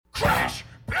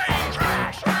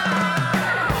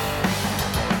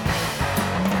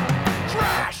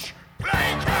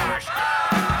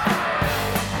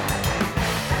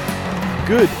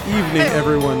Good evening,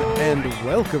 everyone, and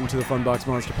welcome to the Funbox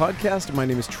Monster Podcast. My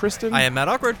name is Tristan. I am Matt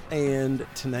Awkward. And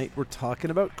tonight we're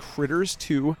talking about Critters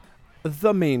 2,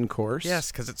 the main course.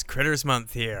 Yes, because it's Critters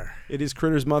Month here. It is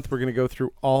Critters Month. We're going to go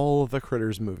through all the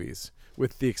Critters movies,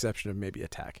 with the exception of maybe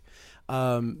Attack.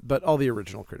 But all the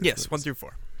original Critters Yes, movies. 1 through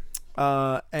 4.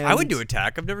 And I would do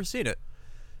Attack. I've never seen it.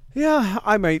 Yeah,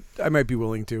 I might be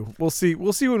willing to. We'll see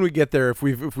when we get there if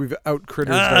we've out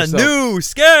Critters ourselves. New,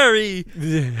 scary.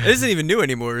 It isn't even new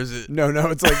anymore, is it? No,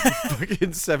 it's like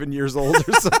fucking 7 years old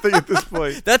or something at this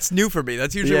point. That's new for me.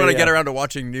 That's usually when I get around to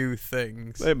watching new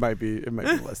things. It might be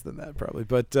less than that probably,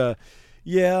 but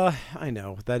yeah, I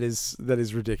know that is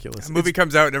ridiculous. A movie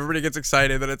comes out and everybody gets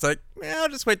excited, and it's like, I'll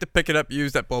just wait to pick it up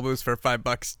used at Bulbous for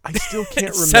 $5. I still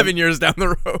can't remember. 7 years down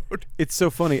the road. It's so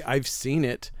funny. I've seen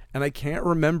it. And I can't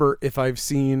remember if I've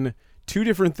seen two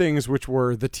different things, which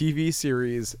were the TV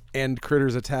series and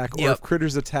Critters Attack, or if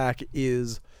Critters Attack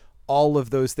is all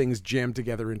of those things jammed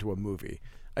together into a movie.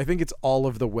 I think it's all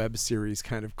of the web series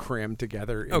kind of crammed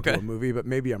together into a movie, but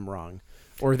maybe I'm wrong.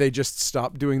 Or they just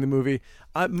stopped doing the movie.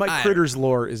 My Critters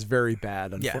lore is very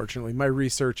bad, unfortunately. Yeah. My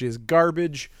research is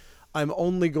garbage. I'm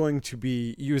only going to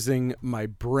be using my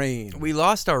brain. We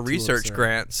lost our research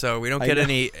grant, so we don't get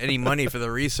any money for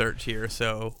the research here,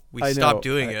 so we stopped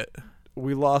doing it.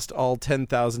 We lost all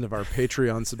 10,000 of our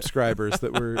Patreon subscribers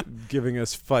that were giving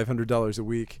us $500 a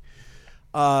week.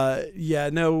 We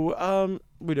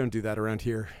don't do that around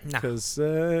here because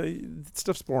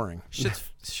stuff's boring.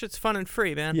 Shit's fun and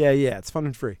free, man. Yeah, it's fun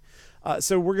and free.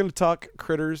 So we're going to talk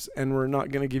Critters, and we're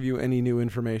not going to give you any new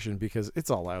information because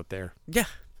it's all out there. Yeah.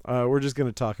 We're just going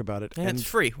to talk about it. Yeah, it's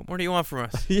free. What more do you want from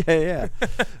us? Yeah.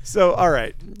 So, all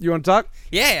right. You want to talk?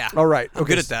 Yeah. All right. I'm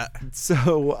good at that.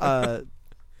 So,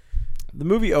 the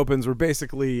movie opens. We're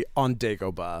basically on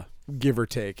Dagobah, give or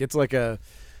take. It's like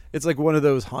one of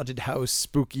those haunted house,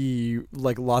 spooky,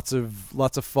 like lots of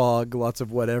fog, lots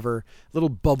of whatever, little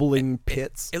bubbling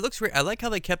pits. It looks I like how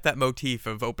they kept that motif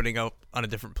of opening up on a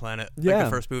different planet, like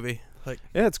the first movie.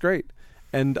 Yeah, it's great.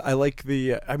 And I like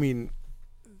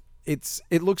it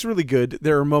looks really good.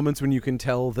 There are moments when you can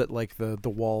tell that like the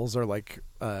walls are like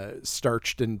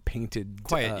starched and painted.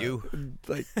 Quiet you.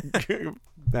 Like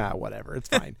whatever. It's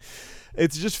fine.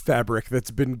 It's just fabric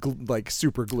that's been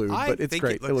super glued, but it's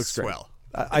great. It looks great. Swell.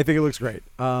 I think it looks great.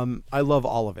 I love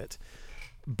all of it.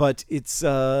 But it's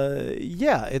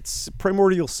it's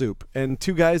primordial soup, and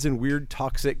two guys in weird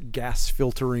toxic gas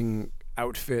filtering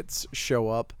outfits show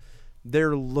up.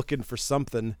 They're looking for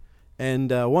something.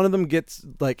 And one of them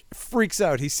freaks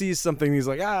out. He sees something. He's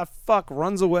like, fuck,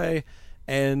 runs away.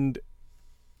 And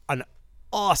an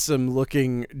awesome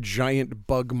looking giant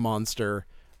bug monster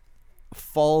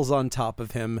falls on top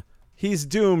of him. He's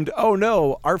doomed. Oh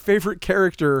no, our favorite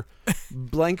character,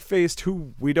 blank-faced,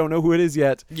 who we don't know who it is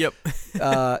yet,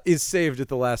 is saved at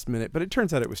the last minute. But it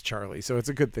turns out it was Charlie, so it's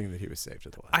a good thing that he was saved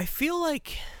at the last. I feel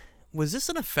like... Was this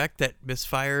an effect that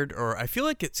misfired, or I feel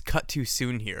like it's cut too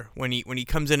soon here when he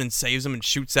comes in and saves him and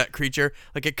shoots that creature?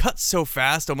 Like it cuts so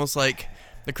fast, almost like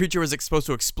the creature was supposed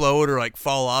to explode or like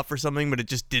fall off or something, but it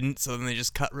just didn't. So then they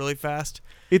just cut really fast.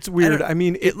 It's weird. I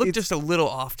mean, it looked just a little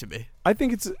off to me. I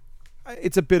think it's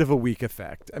a bit of a weak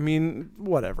effect. I mean,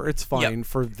 whatever. It's fine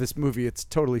for this movie. It's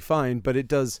totally fine, but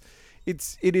it is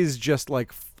just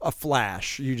like a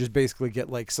flash. You just basically get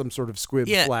like some sort of squib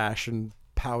flash and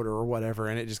powder or whatever,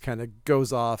 and it just kind of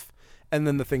goes off, and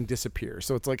then the thing disappears.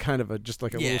 So it's like kind of a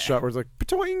little shot where it's like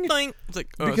patoing. It's like,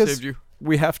 because I saved you.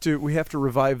 We have to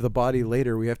revive the body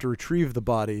later. We have to retrieve the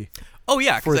body. Oh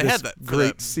yeah, because I had that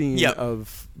great scene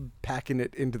of packing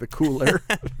it into the cooler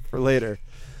for later.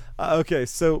 Okay,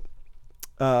 so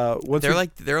they're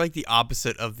like the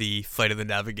opposite of the Flight of the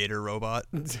Navigator robot.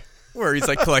 Where he's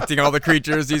like collecting all the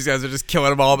creatures. These guys are just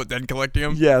killing them all, but then collecting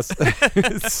them. Yes.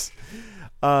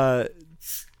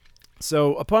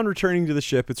 So upon returning to the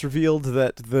ship, it's revealed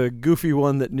that the goofy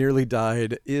one that nearly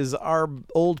died is our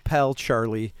old pal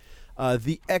Charlie,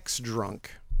 the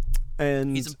ex-drunk.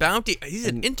 And he's a bounty. He's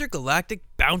an intergalactic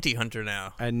bounty hunter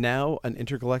now. And now an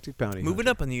intergalactic bounty hunter. Moving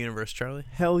up in the universe, Charlie.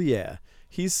 Hell yeah.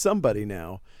 He's somebody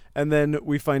now. And then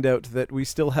we find out that we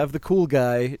still have the cool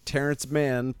guy, Terrence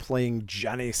Mann, playing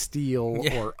Johnny Steele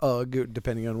or Ugg,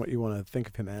 depending on what you want to think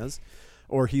of him as.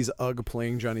 Or he's Ugg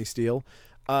playing Johnny Steele.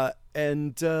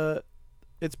 And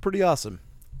it's pretty awesome.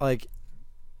 Like,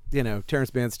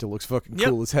 Terrence Mann still looks fucking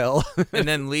cool as hell. And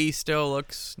then Lee still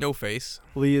looks no-face.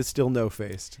 Lee is still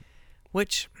no-faced.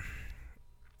 Which,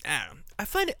 I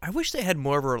wish they had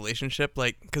more of a relationship.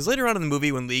 Like, because later on in the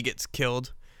movie when Lee gets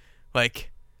killed,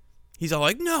 like, he's all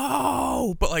like,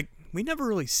 no! But, like, we never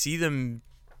really see them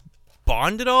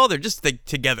bond at all. They're just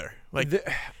together. Like,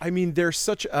 they're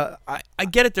such a. I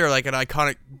get it. They're like an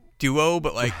iconic duo,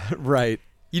 but like, right.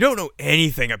 You don't know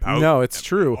anything about. No, it's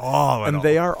true. And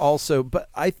they are also, but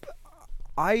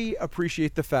I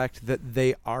appreciate the fact that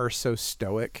they are so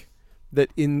stoic, that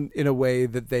in a way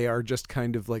that they are just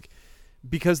kind of like,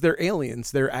 because they're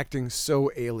aliens, they're acting so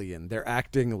alien. They're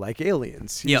acting like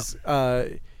aliens.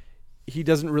 He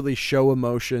doesn't really show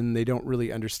emotion. They don't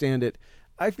really understand it.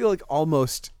 I feel like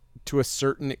almost to a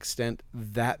certain extent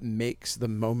that makes the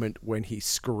moment when he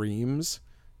screams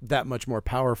that much more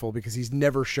powerful, because he's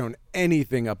never shown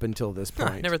anything up until this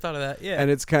point. Never thought of that. Yeah.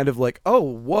 And it's kind of like, oh,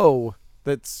 whoa,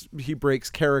 he breaks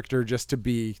character just to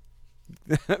be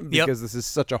because this is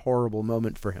such a horrible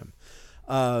moment for him.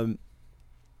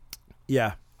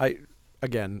 Yeah, I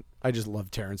just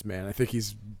love Terrence Mann. I think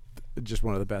he's just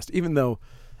one of the best. Even though,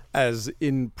 as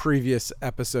in previous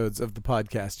episodes of the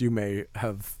podcast, you may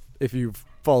have, if you've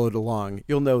followed along,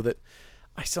 you'll know that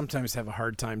I sometimes have a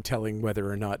hard time telling whether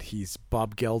or not he's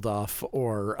Bob Geldof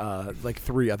or like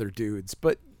three other dudes,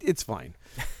 but it's fine.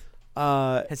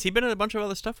 Has he been in a bunch of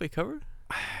other stuff we covered?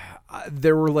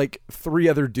 There were like three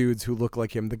other dudes who look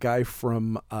like him. The guy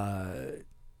from...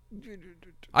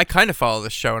 I kind of follow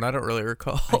this show, and I don't really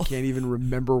recall. I can't even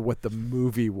remember what the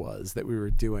movie was that we were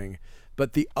doing.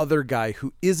 But the other guy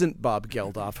who isn't Bob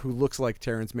Geldof, who looks like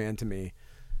Terrence Mann to me,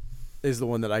 is the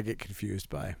one that I get confused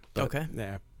by. But, okay.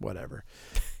 Nah, whatever.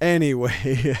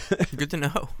 Anyway. Good to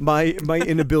know. My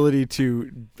inability to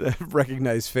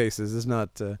recognize faces is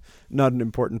not an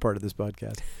important part of this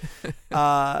podcast.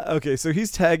 Okay, so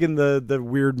he's tagging the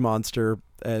weird monster,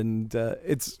 and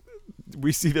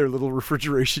we see their little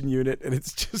refrigeration unit, and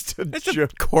it's just a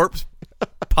corpse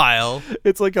pile.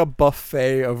 It's like a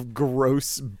buffet of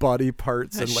gross body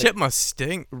parts That and shit must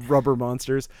stink. Rubber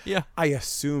monsters. Yeah. I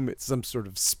assume it's some sort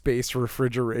of space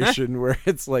refrigeration where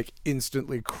it's like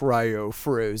instantly cryo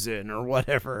frozen or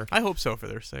whatever. I hope so for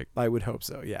their sake. I would hope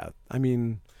so, yeah. I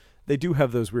mean, they do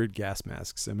have those weird gas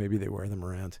masks, so maybe they wear them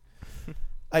around.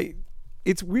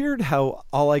 It's weird how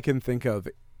all I can think of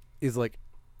is like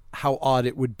how odd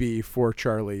it would be for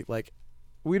Charlie. Like,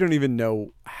 we don't even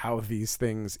know how these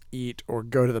things eat or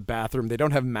go to the bathroom. They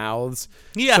don't have mouths.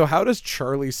 Yeah. So how does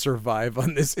Charlie survive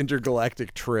on this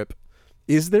intergalactic trip?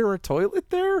 Is there a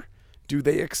toilet there? Do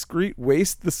they excrete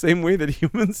waste the same way that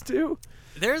humans do?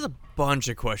 There's a bunch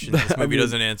of questions this movie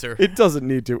doesn't answer. It doesn't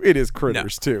need to. It is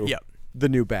Critters, too. Yep. The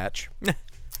new batch.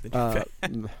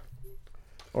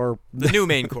 Or the new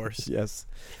main course. Yes.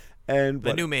 And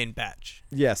the new main batch.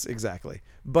 Yes, exactly.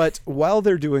 But while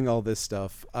they're doing all this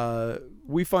stuff,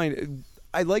 we find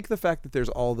I like the fact that there's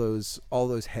all those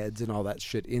heads and all that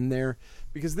shit in there,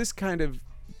 because this kind of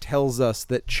tells us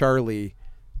that Charlie,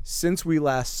 since we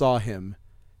last saw him,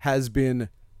 has been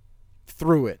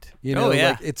through it. You know,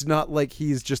 like, it's not like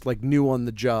he's just like new on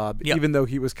the job, even though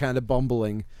he was kind of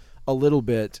bumbling a little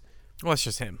bit. Well, it's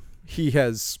just him.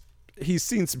 He's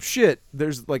seen some shit.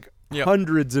 There's like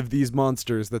hundreds of these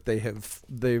monsters that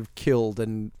they've killed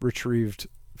and retrieved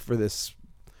for this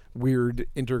weird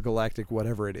intergalactic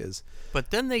whatever it is.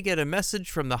 But then they get a message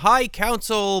from the High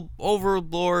Council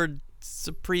Overlord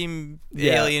Supreme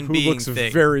Alien who being looks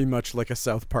thing. Very much like a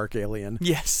South Park alien.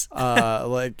 Yes.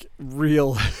 Like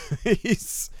real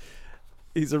he's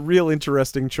a real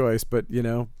interesting choice, but you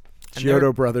know,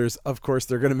 Giotto brothers, of course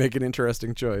they're going to make an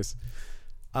interesting choice.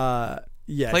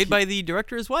 Played by the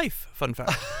director's wife. Fun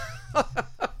fact.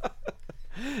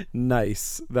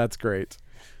 Nice. That's great.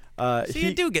 So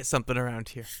you do get something around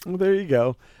here. Well, there you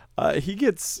go.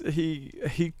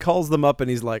 He calls them up and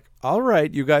he's like, all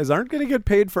right, you guys aren't going to get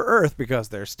paid for Earth because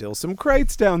there's still some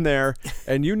Krites down there.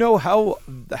 And you know how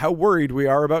worried we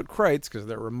are about Krites because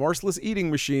they're remorseless eating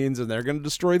machines and they're going to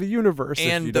destroy the universe.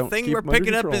 And if you the don't thing keep we're them under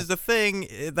picking up control. is the thing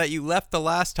that you left the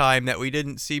last time that we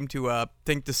didn't seem to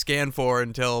think to scan for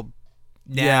until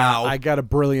now. Yeah, I got a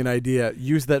brilliant idea.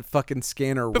 Use that fucking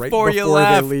scanner before right before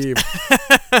they leave.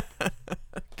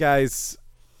 Guys,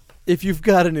 if you've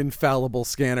got an infallible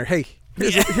scanner, hey,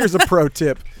 here's a pro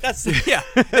tip.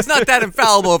 It's not that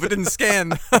infallible if it didn't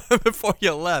scan before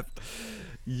you left.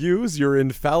 Use your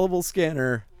infallible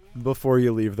scanner before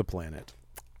you leave the planet.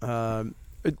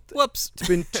 Whoops. It's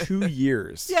been 2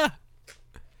 years. Yeah.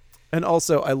 And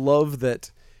also, I love that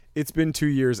it's been 2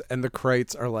 years and the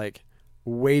Krites are like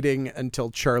waiting until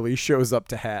Charlie shows up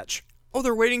to hatch. Oh,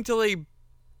 they're waiting till they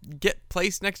get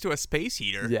placed next to a space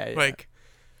heater. Yeah. Like,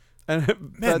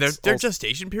 and man, their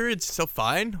gestation period's still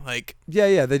fine. Like,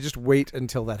 yeah, they just wait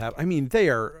until that happens. I mean, they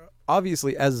are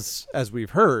obviously, as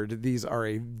we've heard, these are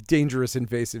a dangerous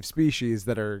invasive species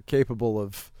that are capable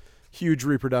of huge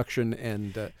reproduction,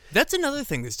 and that's another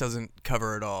thing this doesn't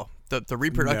cover at all. the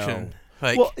reproduction. No.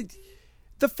 Like, Well,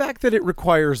 the fact that it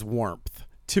requires warmth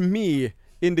to me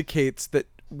indicates that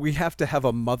we have to have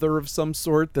a mother of some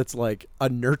sort that's like a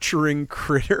nurturing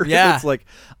critter. Yeah. It's like,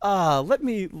 let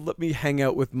me hang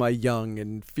out with my young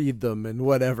and feed them and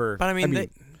whatever. but I mean,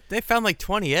 they found like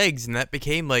 20 eggs, and that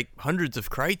became like hundreds of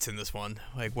krites in this one.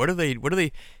 Like, what are they?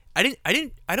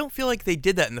 I don't feel like they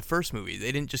did that in the first movie.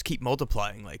 They didn't just keep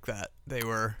multiplying like that. They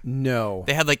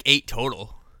had like 8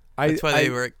 total. That's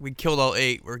why we killed all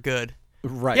 8. We're good.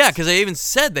 Right. Yeah, because they even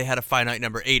said they had a finite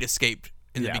number. 8 escaped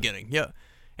in the beginning. Yeah.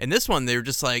 And this one, they were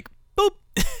just like, boop.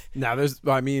 Now there's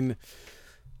 100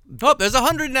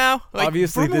 now. Like,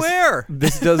 obviously from where?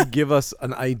 This does give us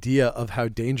an idea of how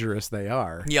dangerous they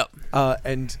are. Yep.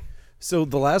 And so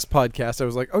the last podcast, I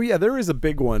was like, oh yeah, there is a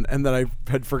big one, and then I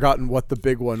had forgotten what the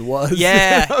big one was.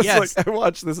 Yeah. I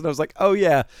watched this and I was like, oh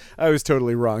yeah, I was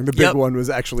totally wrong. The big one was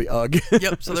actually Ugg.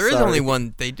 Yep. So there is only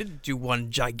one. They did do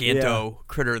one giganto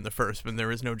critter in the first, but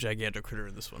there is no giganto critter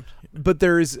in this one. But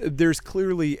there's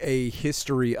clearly a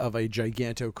history of a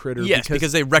giganto critter. Yes,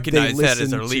 because they recognize that as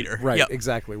their leader. Right, yep.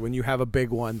 exactly. When you have a big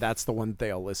one, that's the one that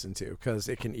they all listen to because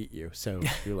it can eat you. So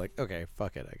you're like, okay,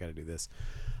 fuck it, I got to do this.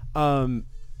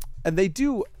 And they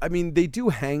do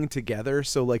hang together.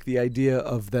 So like the idea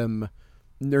of them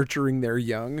nurturing their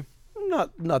young,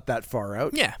 not that far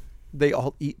out. Yeah. They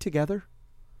all eat together.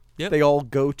 Yep. They all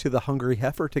go to the Hungry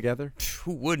Heifer together.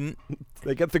 Who wouldn't?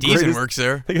 They get the Deezen greatest works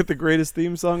there. They get the greatest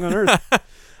theme song on earth.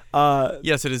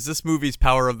 Yes, it is this movie's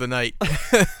Power of the Night.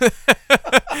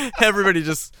 Everybody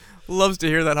just loves to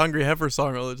hear that Hungry Heifer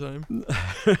song all the time.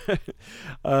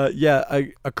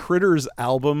 A Critters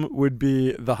album would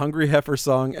be the Hungry Heifer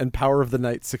song and Power of the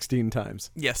Night 16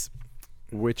 times. Yes.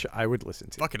 Which I would listen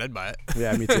to. Fucking I'd buy it.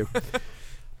 Yeah, me too.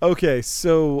 Okay,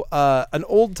 so an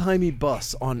old-timey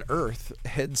bus on Earth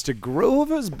heads to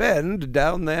Grover's Bend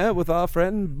down there with our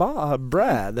friend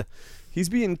Brad. He's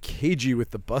being cagey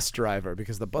with the bus driver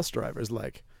because the bus driver's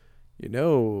like,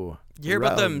 you hear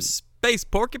about them space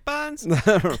porcupines?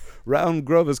 Round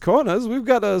Grover's Corners, we've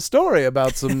got a story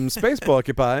about some space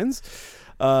porcupines.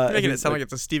 You're making it sound like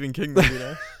it's a Stephen King movie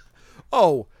now.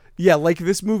 Oh, yeah, like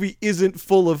this movie isn't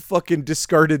full of fucking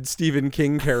discarded Stephen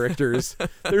King characters.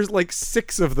 There's like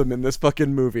 6 of them in this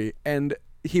fucking movie, and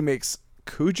he makes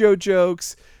Cujo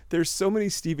jokes. There's so many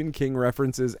Stephen King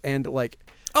references, and like...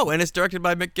 Oh, and it's directed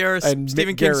by Mick Garris, and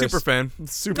Stephen Mick King Garris,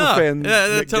 superfan. Yeah,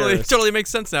 that totally makes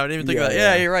sense now. I didn't even think about it.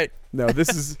 Yeah, you're right. No,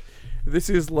 this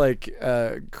is like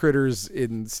Critters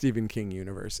in Stephen King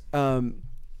universe. And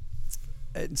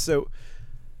so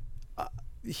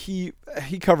he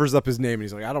covers up his name and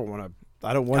he's like, I don't want him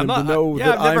to know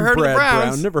that I'm Brad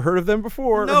Brown. Never heard of them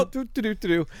before. Nope.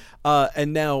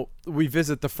 And now we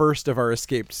visit the first of our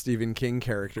escaped Stephen King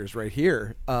characters right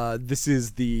here. This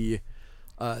is the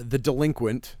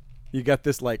delinquent. You got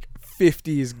this like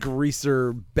 50s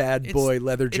greaser bad boy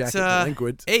leather jacket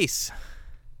delinquent. Ace.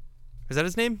 Is that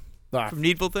his name? From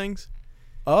Needful Things?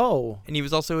 Oh. And he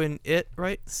was also in It,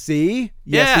 right? See?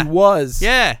 Yes, he was.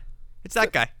 Yeah. It's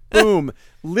that guy. Boom.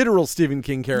 Literal Stephen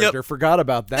King character. Yep. Forgot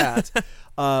about that.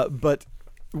 But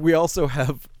we also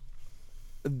have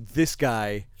this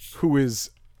guy who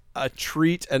is a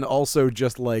treat and also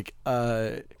just like...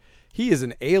 he is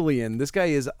an alien. This guy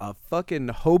is a fucking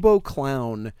hobo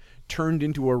clown turned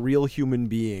into a real human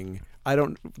being.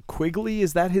 Quigley,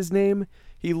 is that his name?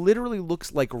 He literally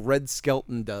looks like Red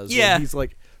Skelton does. Yeah.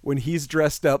 When he's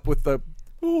dressed up with the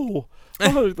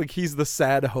like he's the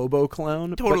sad hobo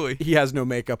clown. Totally. But he has no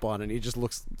makeup on and he just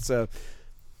looks so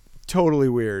totally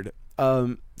weird.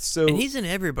 And he's in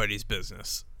everybody's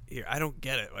business. Here, I don't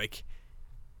get it. Like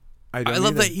I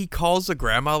love that he calls the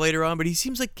grandma later on, but he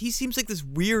seems like this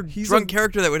weird drunk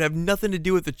character that would have nothing to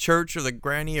do with the church or the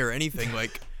granny or anything.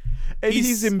 Like, and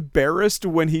he's embarrassed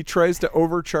when he tries to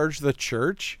overcharge the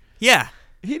church. Yeah,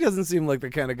 he doesn't seem like the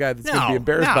kind of guy that's gonna be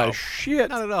embarrassed by shit.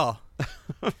 Not at all.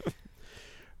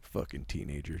 Fucking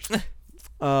teenagers.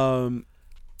 But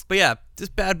yeah, this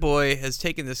bad boy has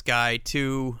taken this guy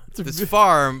to this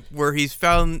farm where he's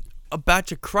found a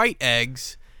batch of krite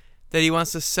eggs that he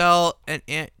wants to sell an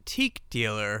antique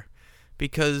dealer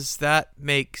because that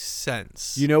makes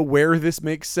sense. You know where this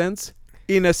makes sense?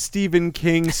 In a Stephen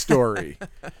King story.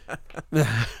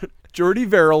 Jordy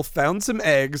Verrill found some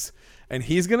eggs and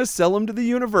he's going to sell them to the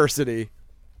university.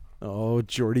 Oh,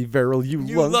 Jordy Verrill, you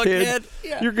lunkhead.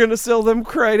 Yeah. You're going to sell them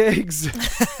krite eggs.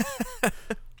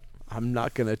 I'm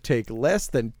not going to take less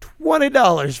than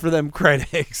 $20 for them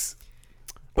krite eggs.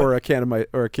 Or a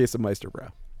case of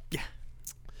Meisterbrow.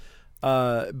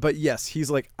 But yes,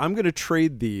 he's like, I'm going to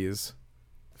trade these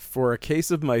for a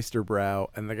case of Meisterbrow.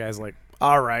 And the guy's like,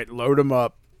 all right, load them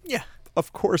up. Yeah.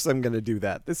 Of course I'm going to do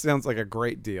that. This sounds like a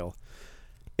great deal.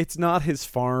 It's not his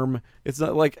farm. It's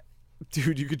not like,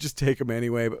 dude, you could just take him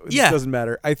anyway, but it doesn't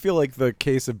matter. I feel like the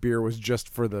case of beer was just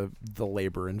for the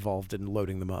labor involved in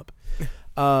loading them up.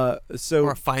 Or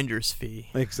a finder's fee.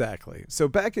 Exactly. So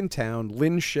back in town,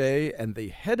 Lin Shaye and the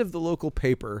head of the local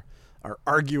paper are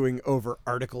arguing over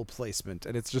article placement,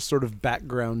 and it's just sort of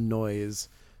background noise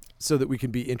so that we can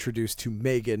be introduced to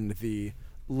Megan, the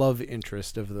love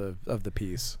interest of the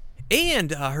piece.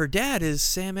 And her dad is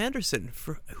Sam Anderson,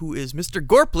 who is Mr.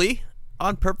 Gorpley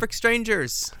on Perfect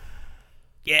Strangers.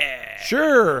 Yeah.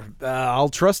 Sure. I'll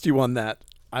trust you on that.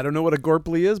 I don't know what a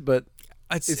Gorpley is, but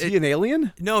is he an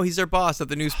alien? No, he's their boss at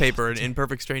the newspaper in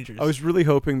Perfect Strangers. I was really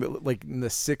hoping that, like, in the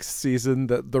 6th season,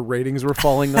 that the ratings were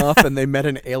falling off and they met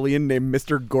an alien named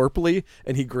Mr. Gorpley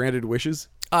and he granted wishes.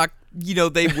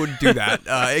 They would do that.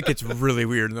 It gets really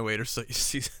weird in the later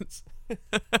seasons.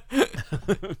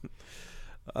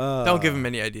 Don't give him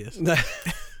any ideas.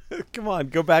 Come on,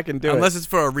 go back and do it. Unless it's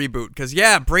for a reboot, because,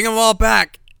 bring them all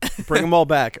back. Bring them all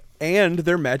back. And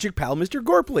their magic pal, Mr.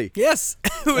 Gorpley. Yes,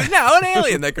 who is now an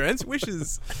alien that grants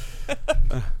wishes.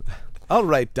 All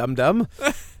right, dum-dum.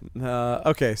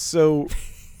 Okay, so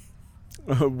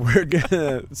we're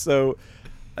gonna... So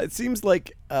it seems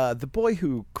like the boy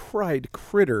who cried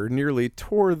critter nearly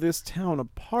tore this town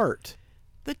apart.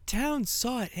 The town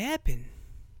saw it happen.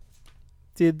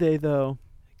 Did they, though?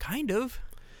 Kind of.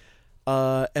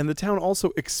 And the town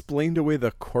also explained away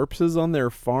the corpses on their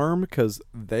farm because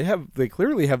they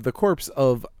clearly have the corpse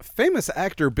of famous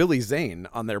actor Billy Zane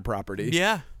on their property.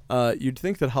 Yeah. You'd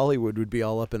think that Hollywood would be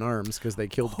all up in arms because they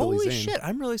killed Billy Zane. Holy shit,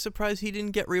 I'm really surprised he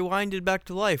didn't get rewinded back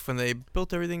to life when they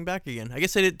built everything back again. I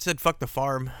guess they said fuck the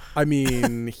farm. I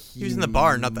mean, he was in the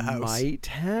barn, not the house. Might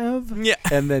have. Yeah.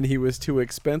 And then he was too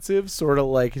expensive, sort of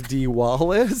like Dee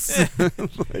Wallace.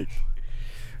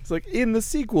 It's like, in the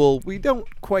sequel, we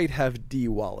don't quite have Dee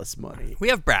Wallace money. We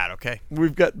have Brad, okay?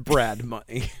 We've got Brad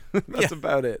money. That's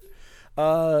about it.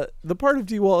 The part of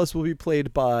Dee Wallace will be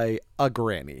played by a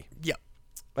granny. Yep.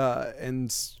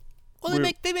 They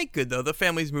make good though. The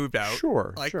family's moved out.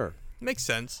 Sure. Makes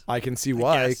sense. I can see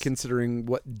why, considering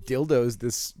what dildos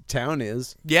this town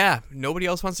is. Yeah, nobody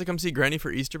else wants to come see Granny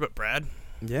for Easter but Brad.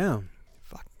 Yeah.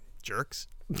 Fuck jerks.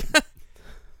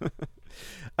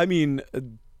 I mean,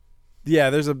 okay.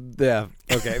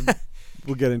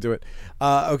 We'll get into it.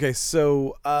 Okay,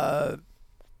 so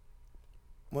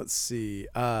let's see.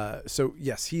 So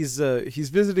yes, he's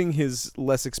visiting his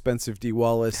less expensive Dee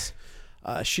Wallace.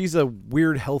 She's a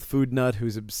weird health food nut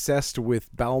who's obsessed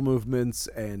with bowel movements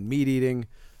and meat eating,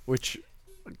 which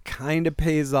kind of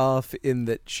pays off in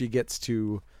that she gets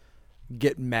to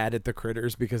get mad at the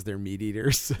critters because they're meat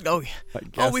eaters. Oh,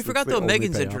 we forgot though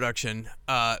Megan's introduction.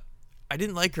 I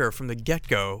didn't like her from the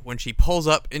get-go when she pulls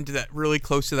up into that really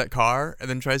close to that car and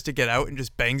then tries to get out and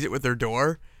just bangs it with her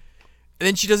door. And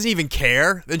then she doesn't even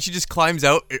care. Then she just climbs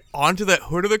out onto that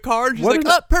hood of the car and she's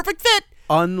perfect fit.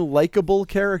 Unlikable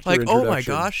character introduction. Oh my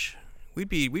gosh. We'd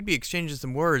be exchanging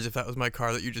some words if that was my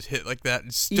car that you just hit like that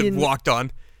and walked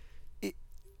on. And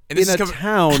in a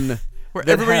town where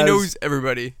everybody knows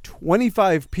everybody.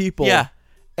 25 people. Yeah.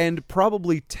 And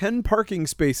probably 10 parking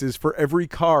spaces for every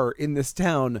car in this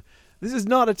town. This is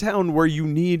not a town where you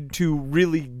need to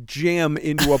really jam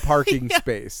into a parking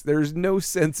space. There's no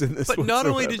sense in this But not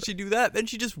only did she do that, then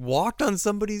she just walked on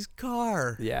somebody's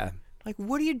car. Yeah. Like,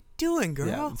 what are you doing, girl?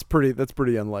 Yeah, that's pretty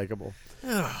unlikable.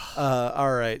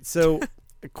 All right. So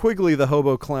Quigley, the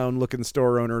hobo clown looking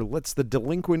store owner, lets the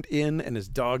delinquent in and his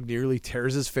dog nearly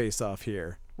tears his face off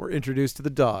here. We're introduced to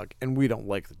the dog, and we don't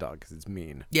like the dog because it's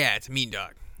mean. Yeah, it's a mean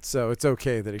dog. So it's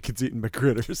okay that it gets eaten by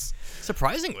critters.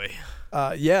 Surprisingly.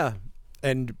 Yeah.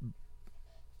 And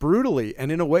brutally,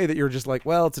 and in a way that you're just like,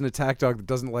 well, it's an attack dog that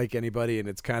doesn't like anybody, and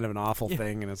it's kind of an awful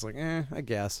thing, and it's like, I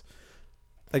guess.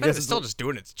 I guess it's still just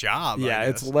doing its job. Yeah,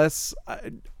 it's less...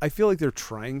 I feel like they're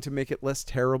trying to make it less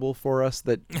terrible for us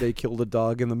that they killed a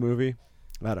dog in the movie.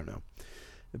 I don't know.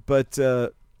 But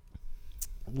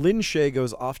Lin Shaye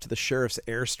goes off to the sheriff's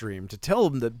Airstream to tell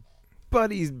him that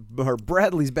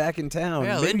Bradley's back in town.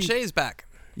 Yeah, Lin Shaye's back.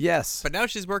 Yes. But now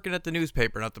she's working at the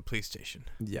newspaper, not the police station.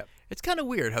 Yep. It's kind of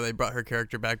weird how they brought her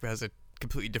character back but has a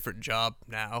completely different job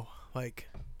now.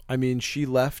 I mean, she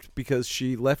left because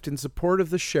she left in support of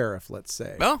the sheriff, let's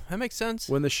say. Well, that makes sense.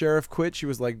 When the sheriff quit, she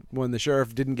was like, when the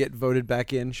sheriff didn't get voted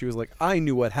back in, she was like, I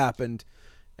knew what happened,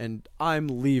 and I'm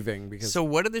leaving. Because. So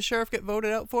what did the sheriff get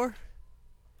voted out for?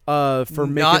 For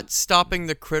not stopping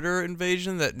the critter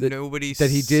invasion that nobody that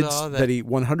he did saw. That he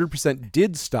 100%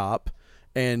 did stop,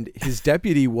 and his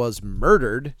deputy was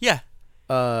murdered. Yeah.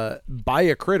 by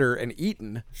a critter and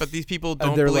eaten. But these people And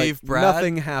don't they're believe like, Brad.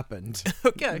 nothing happened.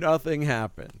 Okay. Nothing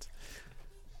happened.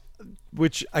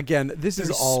 Which again, this is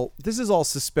all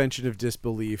suspension of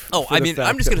disbelief. Oh, for I the mean, fact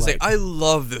I'm just that, gonna say like- I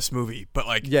love this movie, but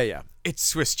like, yeah. it's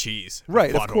Swiss cheese, with Right,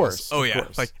 of plot course, holes. Oh of yeah,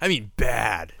 course. like I mean,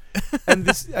 bad. And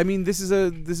this is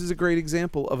a great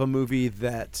example of a movie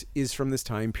that is from this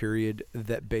time period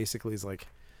that basically is like,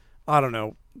 I don't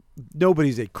know,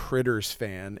 nobody's a Critters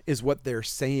fan is what they're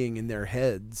saying in their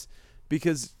heads,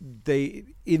 because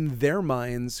in their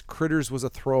minds Critters was a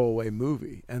throwaway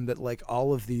movie, and that like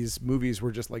all of these movies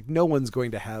were just like, no one's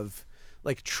going to have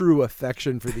like true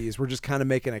affection for these. We're just kind of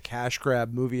making a cash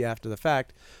grab movie after the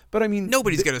fact. But I mean,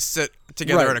 Nobody's gonna sit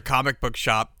together Right. in a comic book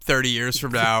shop 30 years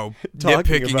from now,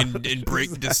 Talking nitpicking about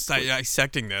and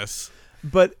dissecting this.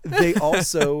 But they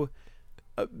also,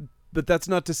 but that's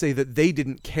not to say that they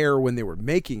didn't care when they were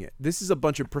making it. This is a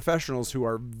bunch of professionals who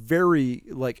are very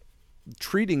like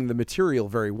treating the material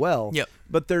very well. Yep.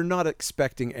 But they're not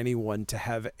expecting anyone to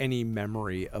have any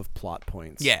memory of plot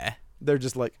points. Yeah. They're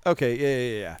just like,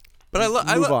 okay, yeah. But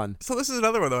I Move on. So this is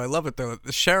another one though. I love it though.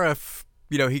 The sheriff,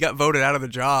 he got voted out of the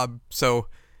job. So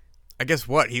I guess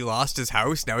what? He lost his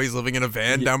house. Now he's living in a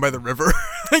van down by the river.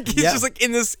 Like he's just like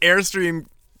in this Airstream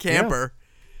camper.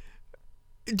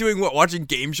 Doing what? Watching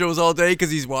game shows all day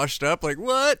because he's washed up? Like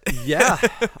what? Yeah,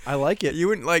 I like it. You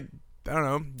wouldn't like, I don't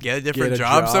know, get a different Get a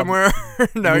job job. somewhere?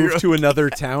 Now Move to another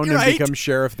town and Right. become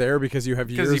sheriff there because you have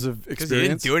years of Because he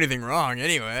didn't experience. do anything wrong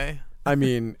anyway. I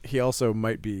mean, he also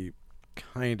might be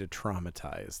kind of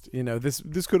traumatized.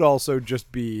 This could also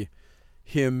just be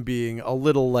him being a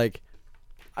little like,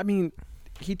 I mean,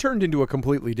 he turned into a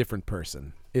completely different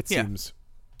person. It Yeah. seems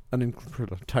an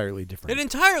entirely different. An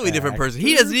entirely different person.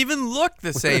 He doesn't even look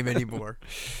the same anymore.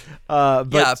 But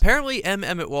Yeah, apparently M.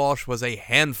 Emmett Walsh was a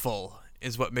handful,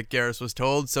 is what Mick Garris was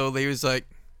told. So he was like,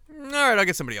 all right, I'll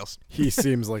get somebody else. he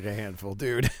seems like a handful,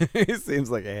 dude. He seems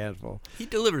like a handful. He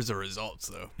delivers the results,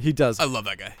 though. He does. I love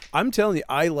that guy. I'm telling you,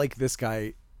 I like this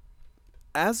guy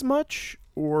as much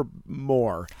or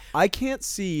more. I can't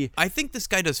see. I think this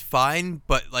guy does fine,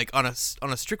 but like on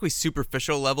a strictly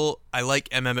superficial level, I like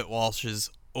M. Emmett Walsh's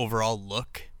overall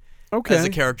look as a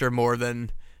character more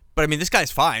than. But I mean, this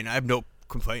guy's fine. I have no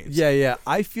complaints. Yeah.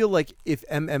 I feel like if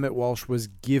M. Emmett Walsh was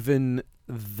given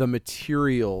the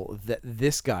material that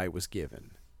this guy was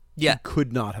given, Yeah. he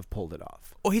could not have pulled it off.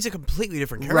 Oh, he's a completely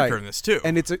different character in this too.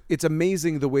 And it's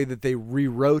amazing the way that they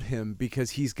rewrote him,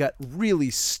 because he's got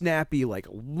really snappy, like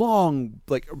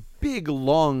big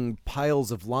long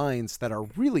piles of lines that are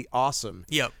really awesome.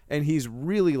 Yep. And he's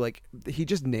really like, he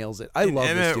just nails it. I love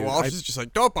this Emmett dude. Walsh is just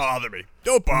like, don't bother me.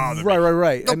 Don't bother me.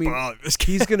 Right. I Don't mean, bother this guy.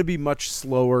 he's going to be much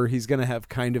slower. He's going to have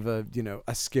kind of a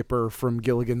Skipper from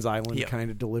Gilligan's Island Yep. kind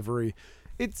of delivery.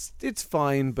 It's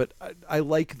fine, but I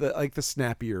like the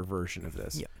snappier version of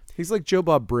this. Yeah. He's like Joe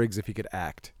Bob Briggs if he could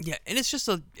act. Yeah, and it's just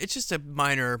a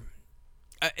minor.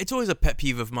 It's always a pet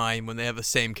peeve of mine when they have the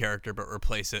same character but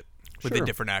replace it with Sure. a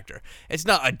different actor. It's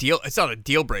not a deal. It's not a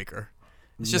deal breaker.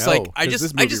 It's just No, like I 'cause just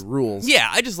this I movie just rules. Yeah,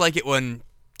 I just like it when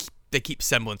they keep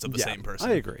semblance of the Yeah, same person.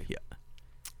 I agree.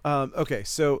 Yeah. Okay,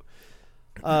 so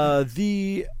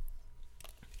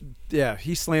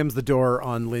he slams the door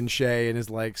on Lin Shaye and is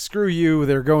like, screw you,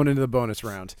 they're going into the bonus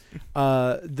round.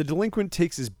 The delinquent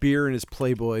takes his beer and his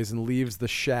Playboys and leaves the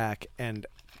shack, and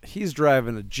he's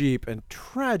driving a Jeep, and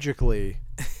tragically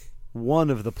one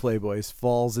of the Playboys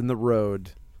falls in the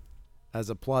road as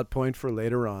a plot point for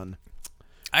later on.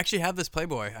 I actually have this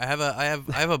Playboy. I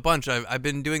have a bunch. I've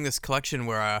been doing this collection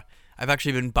where I've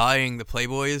actually been buying the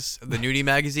Playboys, the nudie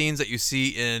magazines that you see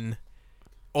in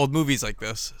old movies like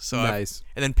this. So Nice.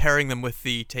 and then pairing them with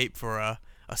the tape for a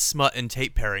smut and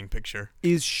tape pairing picture.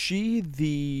 Is she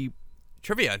the...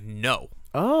 Trivia, no.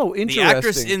 Oh, The interesting.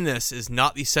 actress in this is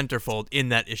not the centerfold in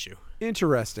that issue.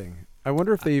 Interesting. I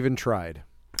wonder if they even tried.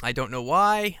 I don't know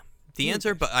why the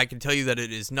answer, but I can tell you that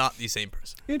it is not the same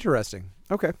person. Interesting.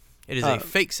 Okay. It is a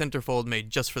fake centerfold made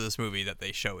just for this movie that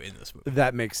they show in this movie.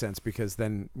 That makes sense, because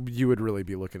then you would really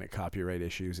be looking at copyright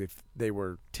issues if they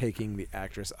were taking the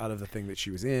actress out of the thing that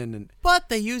she was in. And But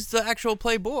they used the actual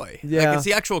Playboy. Yeah. Like, it's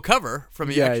the actual cover from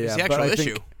the it's the but actual I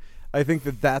issue. I think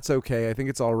that's okay. I think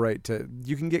it's all right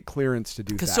you can get clearance to do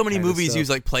that. Because so many kind of movies stuff. use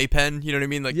like Playpen, you know what I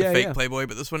mean? Like Yeah, the fake yeah. Playboy,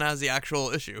 but this one has the actual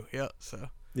issue. Yeah, so.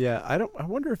 Yeah, I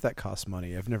wonder if that costs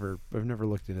money. I've never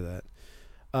looked into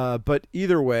that. But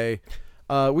either way,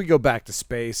 we go back to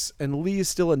space, and Lee is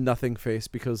still a nothing face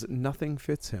because nothing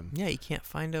fits him. Yeah, you can't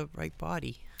find a right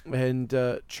body. And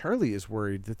Charlie is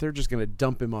worried that they're just going to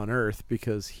dump him on Earth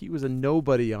because he was a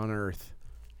nobody on Earth.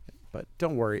 But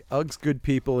don't worry, Ug's good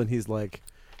people, and he's like,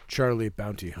 Charlie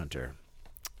Bounty Hunter.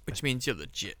 Which means you're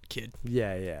legit, kid.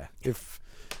 Yeah. If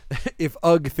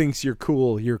Ugg thinks you're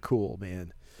cool,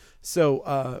 man.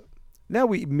 So now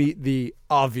we meet the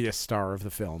obvious star of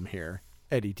the film here,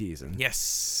 Eddie Deason.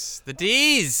 Yes, the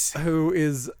D's. Who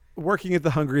is working at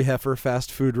the Hungry Heifer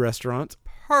fast food restaurant.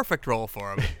 Perfect role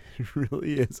for him. It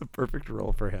really is a perfect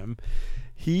role for him.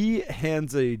 He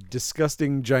hands a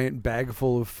disgusting giant bag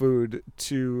full of food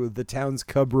to the town's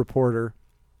cub reporter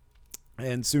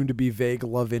and soon-to-be vague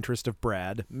love interest of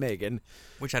Brad, Megan.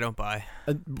 Which I don't buy.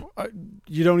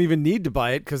 You don't even need to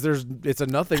buy it because it's a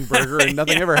nothing burger and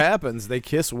nothing ever happens. They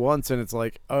kiss once and it's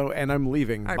like, oh, and I'm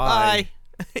leaving. All right,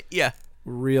 bye. Yeah.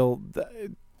 Real.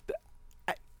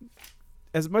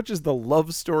 As much as the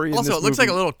love story in also, this it looks movie,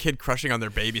 like a little kid crushing on their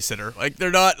babysitter. Like,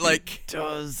 they're not like... It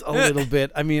does a little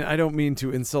bit. I mean, I don't mean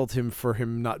to insult him for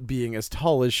him not being as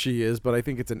tall as she is, but I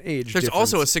think it's an age There's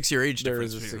difference. also a 6-year age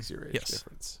difference. There is a 6-year age yes.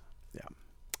 difference. Yeah.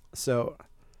 So,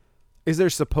 is there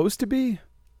supposed to be?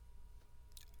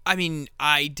 I mean,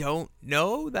 I don't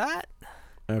know that.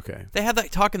 Okay. They have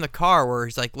that talk in the car where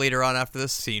he's like, later on after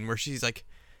this scene, where she's like,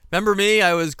 remember me?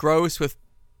 I was gross with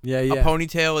a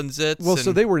ponytail and zits. Well,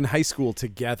 so they were in high school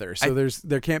together, so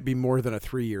there can't be more than a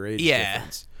 3-year age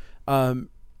difference.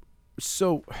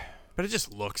 So, but it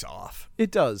just looks off. It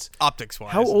does. Optics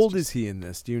wise. How old is he in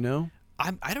this? Do you know?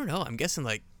 I don't know. I'm guessing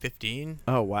like 15.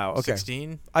 Oh wow. Okay.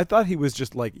 16. I thought he was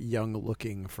just like young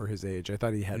looking for his age. I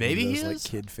thought he had maybe one of those like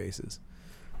kid faces.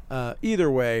 Either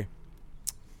way,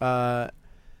 the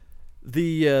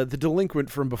delinquent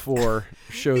from before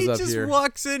shows up here. He just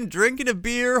walks in, drinking a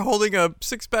beer, holding a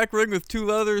 6-pack ring with 2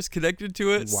 leathers connected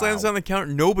to it, slams on the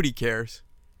counter. Nobody cares.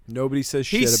 Nobody says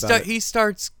shit about it. He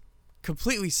starts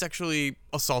completely sexually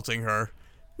assaulting her.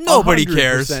 Nobody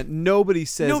cares. Nobody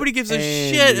says Nobody gives a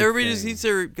shit. Everybody just eats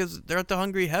their... Because they're at the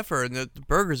Hungry Heifer, and the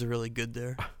burgers are really good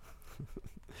there.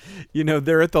 You know,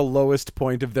 they're at the lowest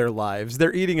point of their lives.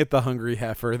 They're eating at the Hungry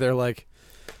Heifer. They're like...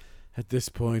 At this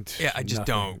point, yeah, I just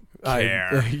nothing. don't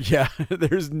care. Yeah,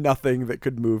 there's nothing that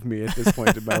could move me at this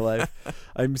point in my life.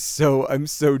 I'm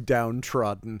so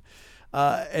downtrodden,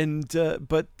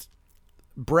 but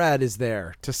Brad is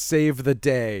there to save the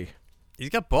day. He's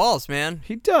got balls, man.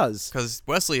 He does, because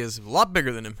Wesley is a lot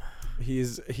bigger than him. He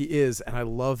is, and I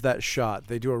love that shot.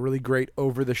 They do a really great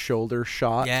over-the-shoulder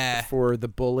shot for the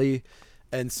bully.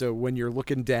 And so when you're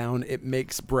looking down, it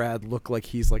makes Brad look like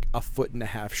he's like a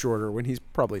 1.5 feet shorter when he's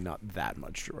probably not that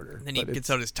much shorter. And then he gets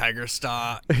out his tiger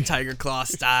claw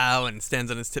style and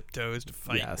stands on his tiptoes to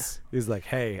fight. Yes. He's like,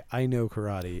 hey, I know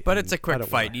karate. But it's a quick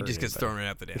fight. He just gets thrown right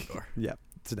out the damn door. Yeah,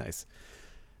 it's nice.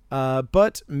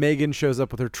 But Megan shows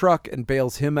up with her truck and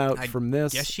bails him out from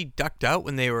this. Guess she ducked out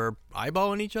when they were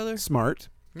eyeballing each other. Smart.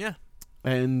 Yeah.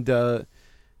 And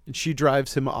she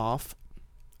drives him off.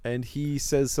 And he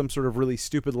says some sort of really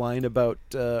stupid line about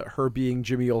her being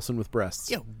Jimmy Olsen with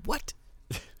breasts. Yeah, what?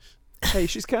 Hey,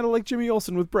 she's kind of like Jimmy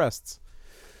Olsen with breasts.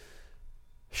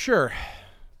 Sure.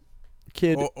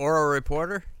 Kid. Or a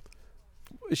reporter?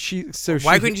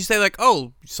 Why couldn't you say like,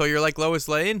 oh, so you're like Lois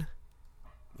Lane?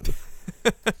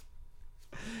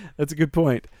 That's a good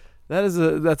point.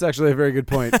 That's actually a very good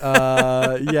point.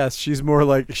 Yes, she's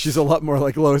a lot more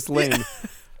like Lois Lane.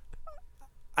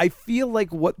 I feel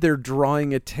like what they're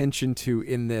drawing attention to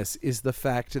in this is the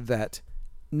fact that,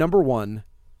 number one,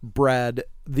 Brad,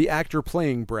 the actor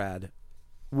playing Brad,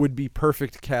 would be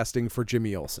perfect casting for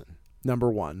Jimmy Olsen. Number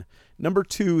one. Number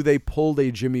two, they pulled a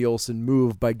Jimmy Olsen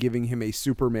move by giving him a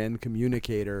Superman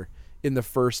communicator in the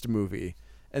first movie.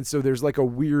 And so there's like a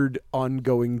weird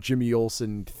ongoing Jimmy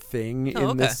Olsen thing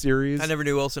in this series. I never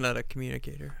knew Olsen had a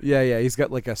communicator. Yeah. He's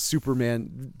got like a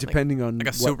Superman, depending on like a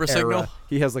what super era, signal.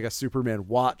 He has like a Superman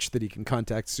watch that he can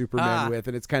contact Superman with,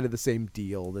 and it's kind of the same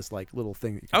deal. This like little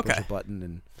thing that you can push a button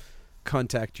and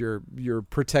contact your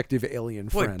protective alien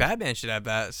friend. Boy, Batman should have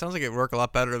that. It sounds like it would work a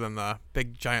lot better than the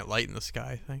big giant light in the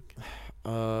sky, I think.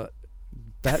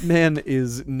 Batman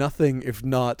is nothing if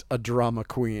not a drama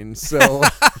queen, so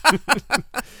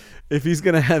if he's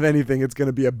going to have anything, it's going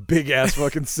to be a big-ass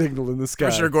fucking signal in the sky.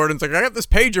 Commissioner Gordon's like, I got this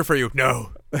pager for you.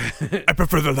 No, I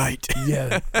prefer the light.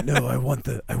 Yeah, no, I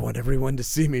want everyone to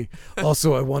see me.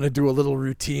 Also, I want to do a little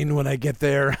routine when I get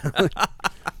there.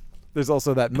 There's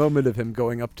also that moment of him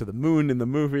going up to the moon in the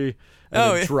movie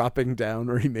and then dropping down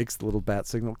where he makes the little bat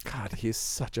signal. God, he's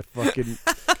such a fucking...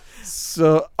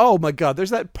 So, oh my God,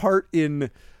 there's that part in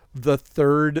the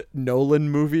third Nolan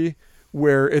movie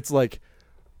where it's like,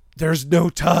 there's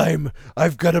no time.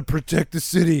 I've got to protect the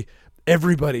city.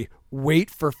 Everybody, wait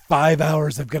for 5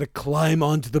 hours. I've got to climb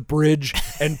onto the bridge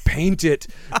and paint it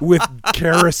with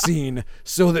kerosene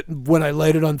so that when I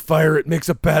light it on fire, it makes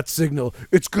a bat signal.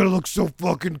 It's going to look so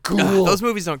fucking cool. Those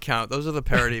movies don't count. Those are the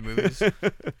parody movies.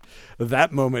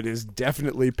 That moment is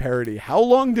definitely parody. How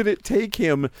long did it take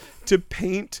him to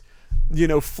paint,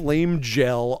 flame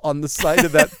gel on the side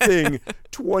of that thing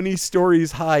 20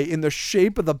 stories high in the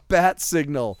shape of the bat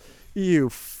signal? You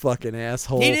fucking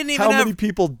asshole. How many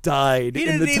people died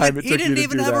in the time it took you to do that? He didn't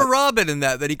even have a Robin in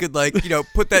that he could,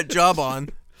 put that job on.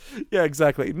 Yeah,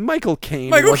 exactly. Michael Caine.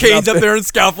 Michael Caine's up there in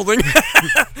scaffolding.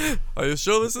 Are you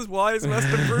sure this is wise,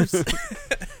 Master Bruce?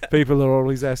 People are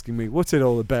always asking me, what's it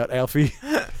all about, Alfie?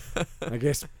 I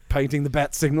guess painting the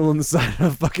bat signal on the side of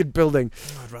a fucking building.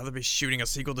 I'd rather be shooting a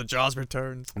sequel to Jaws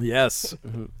Returns. Yes.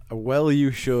 Well,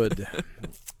 you should.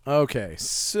 Okay,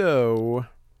 so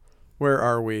where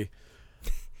are we?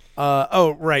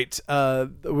 Right.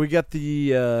 We got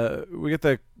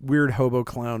the weird hobo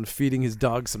clown feeding his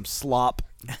dog some slop,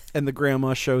 and the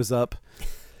grandma shows up,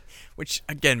 which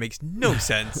again makes no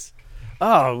sense.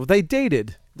 Oh, they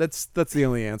dated. That's the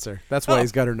only answer. That's why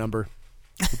he's got her number.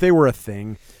 They were a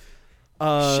thing.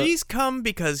 She's come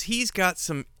because he's got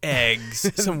some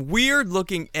eggs, some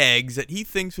weird-looking eggs that he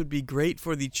thinks would be great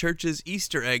for the church's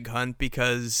Easter egg hunt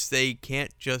because they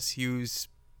can't just use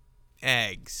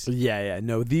eggs. Yeah.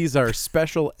 No, these are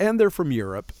special, and they're from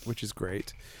Europe, which is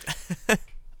great.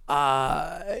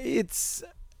 It's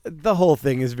the whole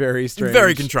thing is very strange,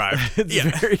 very contrived.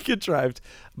 It's very contrived.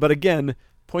 But again,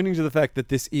 pointing to the fact that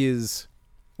this is,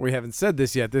 we haven't said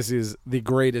this yet, this is the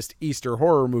greatest Easter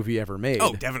horror movie ever made.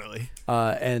 Oh, definitely.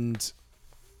 And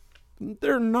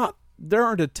there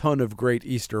aren't a ton of great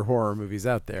Easter horror movies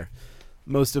out there.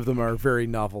 Most of them are very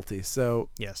novelty, so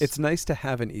yes, it's nice to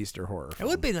have an Easter horror film.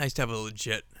 It would be nice to have a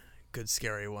legit, good,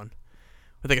 scary one.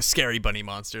 With a scary bunny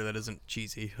monster that isn't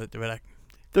cheesy.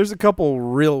 There's a couple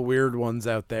real weird ones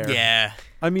out there. Yeah.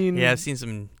 I mean... Yeah, I've seen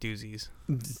some doozies.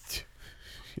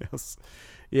 Yes.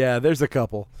 Yeah, there's a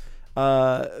couple.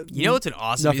 You know what's an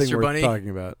awesome Easter bunny?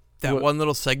 Talking about that one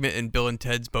little segment in Bill and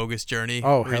Ted's Bogus Journey.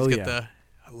 Oh, hell yeah.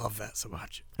 I love that so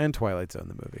much. And Twilight Zone,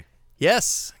 the movie.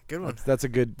 Yes, good one. That's a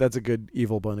good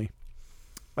evil bunny.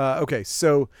 Okay,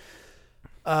 so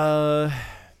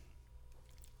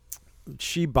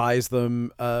she buys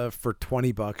them for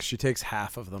 $20. She takes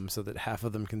half of them so that half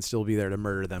of them can still be there to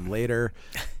murder them later.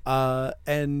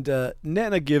 And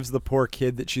Nana gives the poor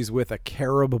kid that she's with a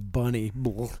carob bunny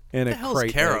and a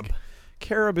crate carob? egg.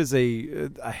 Carob is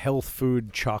a health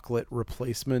food chocolate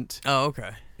replacement. Oh,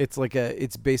 okay.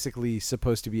 It's basically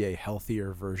supposed to be a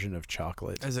healthier version of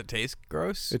chocolate. Does it taste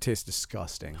gross? It tastes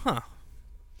disgusting. Huh.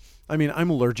 I mean, I'm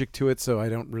allergic to it, so I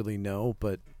don't really know,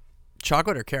 but...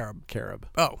 Chocolate or carob? Carob.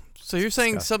 Oh, so you're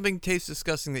saying disgusting. Something tastes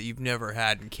disgusting that you've never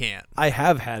had and can't? I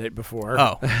have had it before.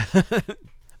 Oh.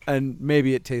 And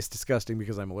maybe it tastes disgusting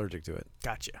because I'm allergic to it.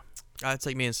 Gotcha. It's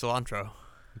like me and cilantro.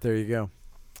 There you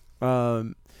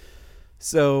go.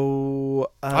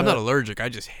 So I'm not allergic. I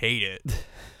just hate it.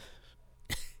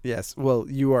 Yes. Well,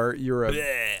 you're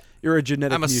a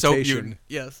genetic I'm a mutation. soap mutant.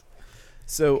 Yes.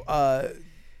 So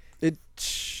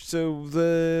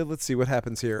let's see what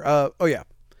happens here. Oh yeah.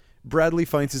 Bradley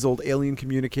finds his old alien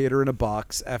communicator in a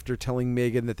box after telling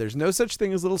Megan that there's no such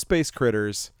thing as little space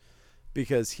critters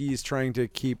because he's trying to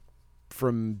keep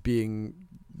from being,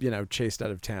 chased out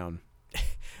of town.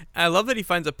 I love that he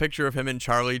finds a picture of him and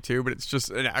Charlie too, but it's just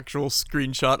an actual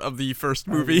screenshot of the first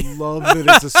movie. I love that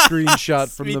it's a screenshot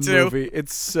from the too. movie.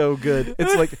 It's so good.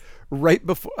 It's like right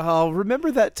before. Remember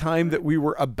that time that we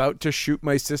were about to shoot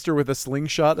my sister with a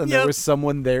slingshot and there was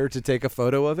someone there to take a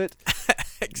photo of it?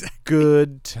 Exactly.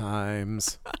 Good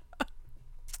times.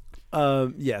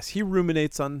 Yes, he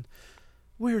ruminates on,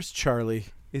 where's Charlie?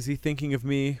 Is he thinking of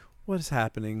me? What is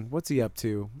happening? What's he up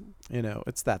to?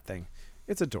 It's that thing.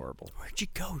 It's adorable. Where'd you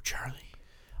go, Charlie?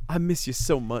 I miss you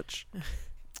so much.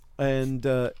 And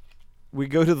we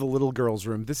go to the little girl's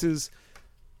room.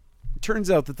 Turns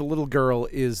out that the little girl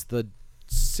is the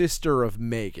sister of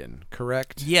Megan,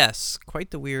 correct? Yes.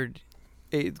 Quite the weird...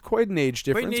 Quite an age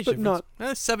difference, but not...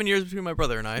 7 years between my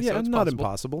brother and I, yeah, so it's not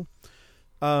possible.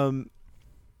 Impossible.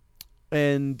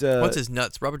 And... what's his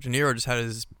nuts? Robert De Niro just had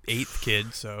his 8th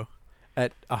kid, so...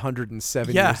 At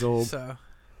 107 years old. So...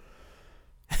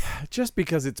 Just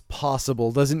because it's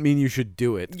possible doesn't mean you should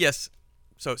do it. Yes.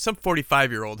 So some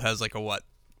 45-year-old has like a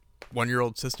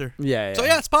 1-year-old sister? Yeah. So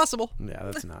yeah, it's possible. Yeah,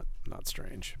 that's not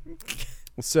strange.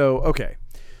 So, okay.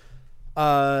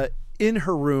 In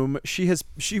her room, she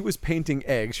was painting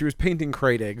eggs. She was painting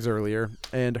crate eggs earlier,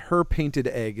 and her painted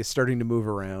egg is starting to move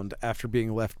around after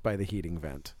being left by the heating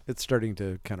vent. It's starting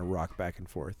to kind of rock back and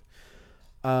forth.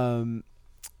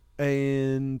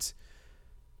 and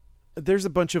there's a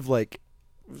bunch of like,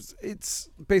 it's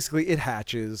basically it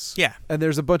hatches. Yeah. And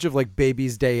there's a bunch of like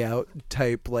Baby's Day Out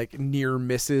type like near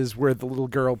misses where the little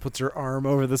girl puts her arm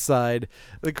over the side.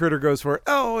 The critter goes for it.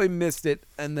 Oh, I missed it.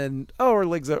 And then, oh, her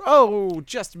legs are, oh,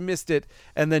 just missed it.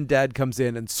 And then Dad comes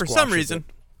in and squashes For some reason.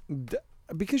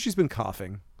 because she's been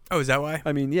coughing. Oh, is that why?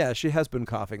 I mean, yeah, she has been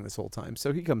coughing this whole time.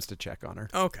 So he comes to check on her.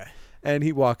 Okay. And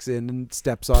he walks in and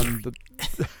steps on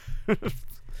the...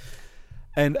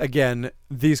 And again,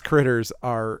 these critters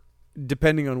are,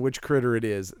 depending on which critter it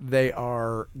is, they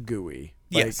are gooey.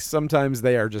 Like, Yes. sometimes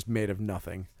they are just made of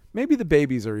nothing. Maybe the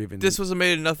babies are even... This was a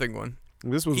made of nothing one.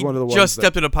 This was He one of the ones just that-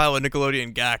 stepped in a pile of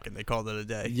Nickelodeon gack and they called it a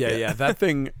day. Yeah. That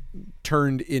thing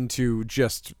turned into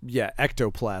just,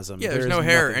 ectoplasm. Yeah, there's no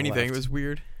hair or anything. It was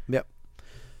weird. Yep.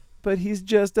 But he's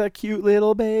just a cute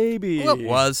little baby. Well, it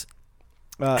was.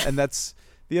 And that's...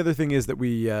 The other thing is that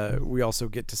we also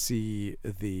get to see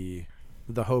the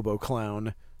hobo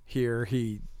clown here.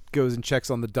 He goes and checks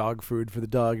on the dog food for the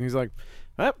dog, and he's like,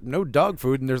 no dog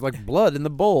food, and there's like blood in the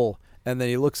bowl. And then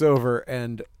he looks over,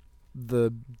 and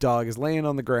the dog is laying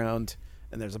on the ground,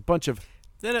 and there's a bunch of...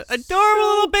 Then an adorable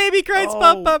little baby crates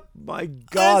pop up. My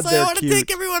God, I they're want to cute.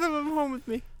 take every one of them home with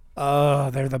me. Oh,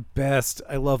 they're the best.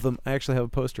 I love them. I actually have a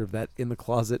poster of that in the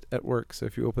closet at work. So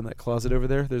if you open that closet over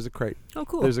there, there's a crate. Oh,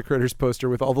 cool. There's a critters poster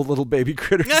with all the little baby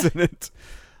critters in it.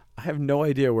 I have no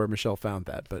idea where Michelle found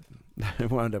that, but I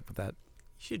wound up with that.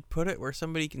 You should put it where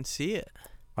somebody can see it.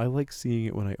 I like seeing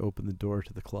it when I open the door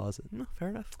to the closet. No, fair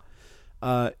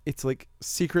enough. It's like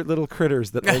secret little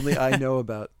critters that only I know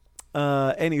about.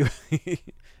 Anyway,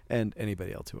 and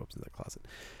anybody else who opens that closet.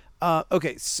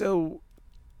 Okay, so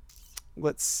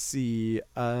let's see.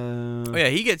 Oh yeah,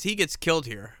 he gets killed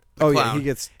here. The Oh clown. yeah, he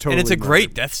gets totally. And it's a great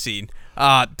murdered. death scene.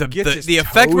 Gets his The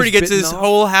effect where he toes gets his bitten off.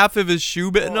 whole half of his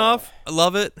shoe bitten off. I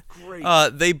love it. Great.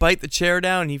 They bite the chair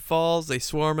down. He falls. They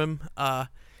swarm him.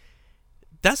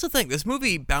 That's the thing. This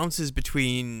movie bounces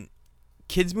between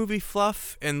kids movie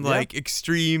fluff and like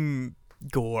extreme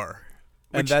gore.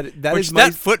 And Which, that which is my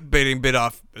that foot being bit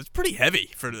off is pretty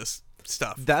heavy for this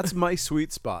stuff. that's my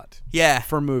sweet spot. Yeah.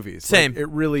 For movies. Same. Like, it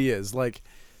really is. Like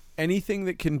anything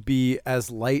that can be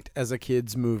as light as a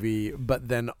kid's movie, but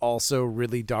then also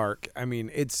really dark. I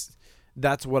mean,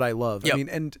 that's what I love. Yep. I mean,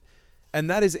 and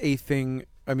that is a thing.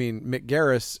 I mean, Mick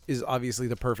Garris is obviously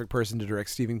the perfect person to direct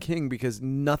Stephen King because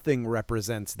nothing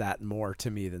represents that more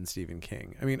to me than Stephen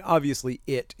King. I mean, obviously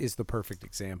It is the perfect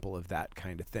example of that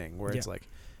kind of thing where it's like,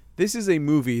 this is a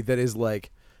movie that is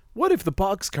like, what if the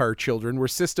Boxcar Children were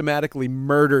systematically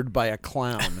murdered by a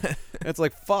clown? It's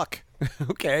like, fuck.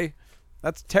 Okay.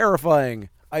 That's terrifying.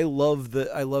 I love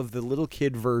the little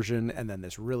kid version and then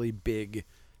this really big,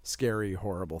 scary,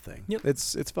 horrible thing. Yep.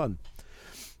 It's fun.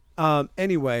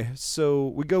 Anyway, so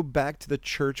we go back to the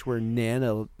church where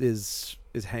Nana is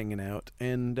hanging out,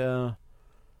 and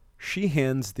she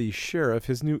hands the sheriff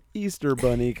his new Easter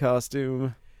Bunny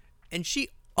costume. And she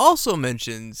also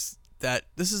mentions that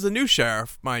this is the new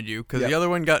sheriff, mind you, because the other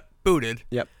one got booted.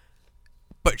 Yep.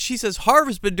 But she says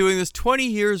Harv's been doing this 20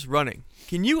 years running.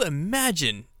 Can you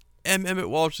imagine Emmett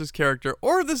Walsh's character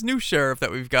or this new sheriff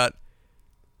that we've got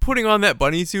putting on that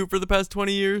bunny suit for the past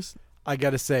 20 years? I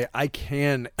gotta say, I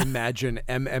can imagine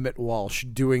Emmett Walsh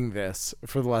doing this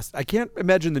for the last... I can't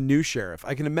imagine the new sheriff.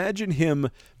 I can imagine him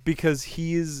because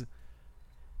he's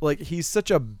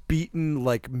such a beaten,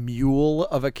 like, mule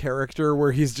of a character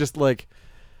where he's just like,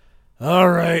 all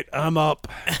right, I'm up.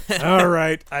 All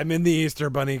right, I'm in the Easter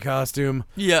Bunny costume.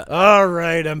 Yeah. All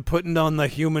right, I'm putting on the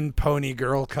human pony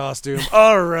girl costume.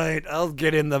 All right, I'll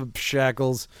get in the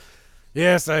shackles.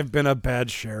 Yes, I've been a bad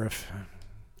sheriff.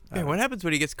 Man, what happens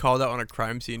when he gets called out on a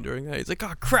crime scene during that? He's like,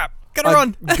 oh, crap. Gotta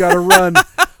run. Gotta run.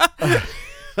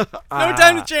 No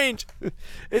time to change.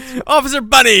 Officer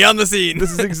Bunny on the scene.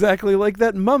 This is exactly like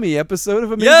that Mummy episode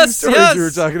of Amazing Stories we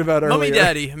were talking about earlier. Mummy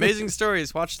Daddy. Amazing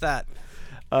Stories. Watch that.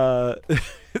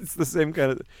 It's the same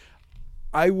kind of...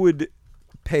 I would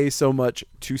pay so much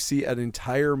to see an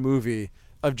entire movie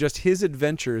of just his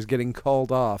adventures getting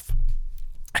called off.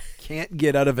 Can't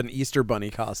get out of an Easter Bunny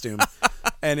costume.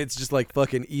 And it's just like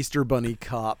fucking Easter Bunny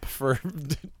Cop for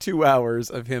 2 hours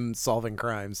of him solving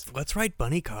crimes. Let's write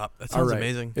Bunny Cop. That sounds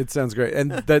amazing. It sounds great.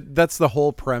 And that's the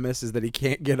whole premise, is that he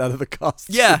can't get out of the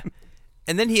costume. Yeah.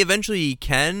 And then he eventually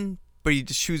can, but he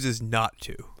just chooses not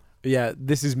to. Yeah,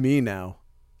 this is me now.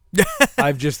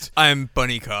 I'm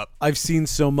Bunny Cop. I've seen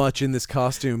so much in this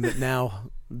costume that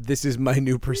now this is my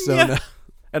new persona. Yeah.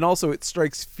 And also it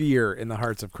strikes fear in the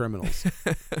hearts of criminals.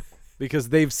 Because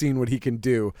they've seen what he can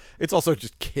do. It's also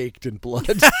just caked in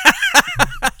blood.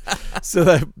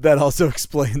 So that also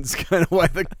explains kind of why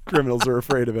the criminals are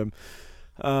afraid of him.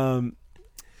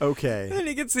 Okay. And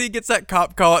he gets that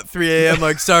cop call at 3 a.m.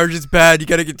 like, Sarge, it's bad. You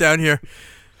got to get down here.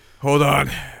 Hold on.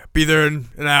 Be there in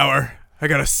an hour. I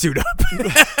got to suit up.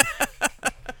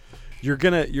 You're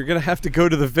gonna have to go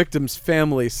to the victim's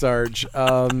family, Sarge.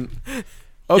 Okay,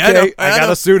 Yeah, I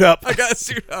gotta suit up. I got to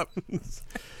suit up.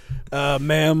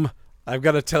 Ma'am, I've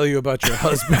got to tell you about your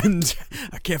husband.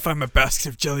 I can't find my basket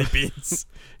of jelly beans.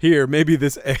 Here, maybe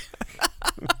this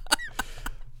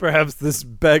perhaps this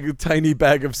tiny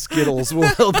bag of Skittles will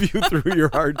help you through your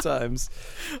hard times.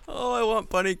 Oh, I want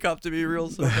Bunny Cop to be real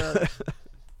so bad.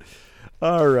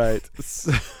 All right.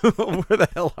 So, where the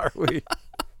hell are we?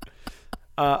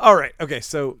 All right. Okay,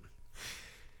 so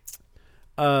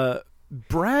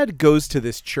Brad goes to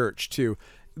this church too.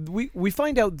 We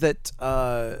find out that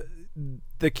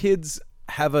the kids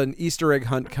have an Easter egg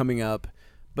hunt coming up,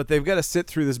 but they've got to sit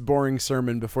through this boring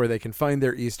sermon before they can find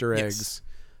their Easter eggs.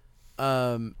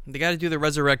 They got to do the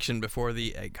resurrection before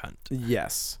the egg hunt.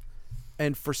 Yes.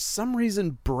 And for some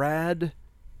reason, Brad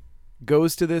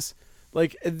goes to this.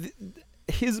 Like,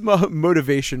 his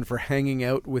motivation for hanging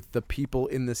out with the people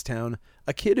in this town,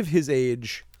 a kid of his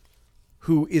age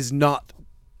who is not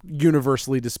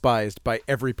universally despised by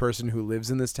every person who lives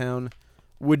in this town,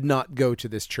 would not go to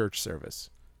this church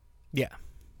service. Yeah.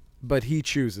 But he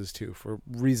chooses to for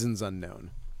reasons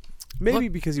unknown. Maybe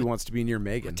because he wants to be near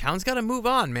Megan. The town's got to move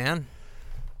on, man.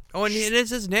 Oh, and it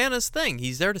is his Nana's thing.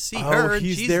 He's there to see her. And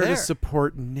He's she's there to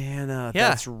support Nana. Yeah.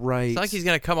 That's right. It's not like he's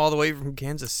going to come all the way from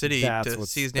Kansas City to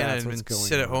see his Nana and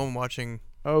sit at home watching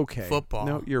football.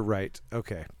 No, you're right.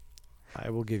 Okay. I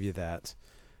will give you that.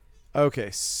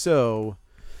 Okay, so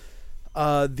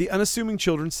the unassuming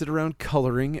children sit around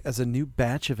coloring as a new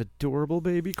batch of adorable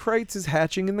baby Kreitz is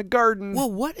hatching in the garden.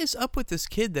 Well, what is up with this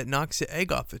kid that knocks the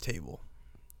egg off the table?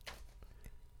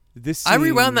 I I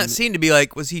rewound that scene to be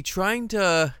like, was he trying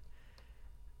to,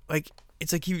 like,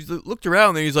 it's like he looked around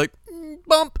and he was like,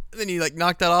 bump, and then he like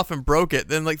knocked that off and broke it,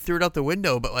 then like threw it out the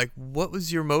window. But like, what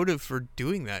was your motive for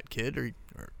doing that, kid? Or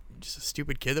just a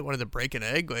stupid kid that wanted to break an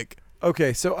egg? Like,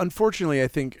 okay, so unfortunately, I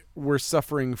think we're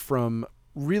suffering from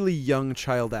really young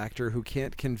child actor who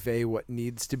can't convey what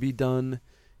needs to be done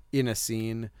in a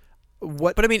scene.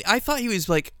 But I mean, I thought he was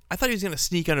going to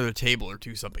sneak under the table or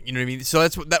do something. You know what I mean? So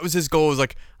that was his goal. Was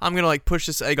like, I'm gonna like push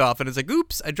this egg off, and it's like,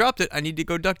 oops, I dropped it. I need to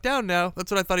go duck down now. That's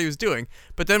what I thought he was doing.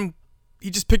 But then he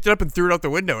just picked it up and threw it out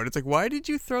the window, and it's like, why did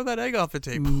you throw that egg off the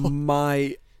table?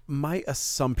 My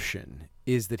assumption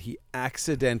is that he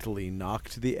accidentally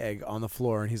knocked the egg on the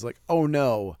floor, and he's like, oh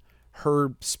no,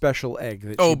 her special egg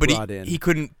that she brought in. He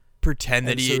couldn't pretend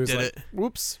that he did it.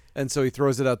 Whoops! And so he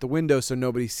throws it out the window so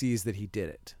nobody sees that he did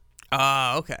it.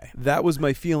 Ah, okay. That was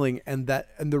my feeling, and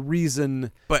the reason.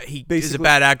 But he is a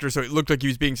bad actor, so it looked like he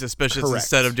was being suspicious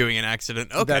instead of doing an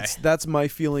accident. Okay, that's my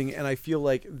feeling, and I feel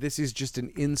like this is just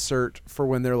an insert for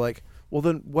when they're like, well,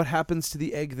 then what happens to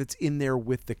the egg that's in there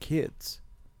with the kids?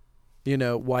 You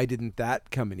know, why didn't that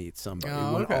come and eat somebody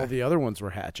when all the other ones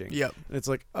were hatching? Yep. And it's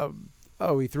like,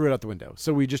 oh, he threw it out the window.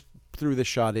 So we just threw the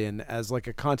shot in as like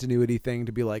a continuity thing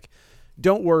to be like,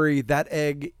 don't worry, that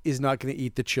egg is not going to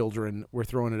eat the children. We're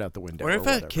throwing it out the window. What if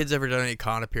that kid's ever done any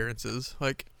con appearances?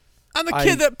 Like, I'm the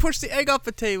kid that pushed the egg off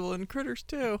the table in Critters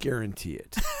 2. Guarantee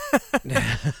it.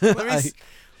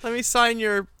 Let me sign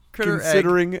your critter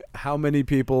considering egg. How many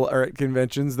people are at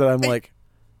conventions that I'm like,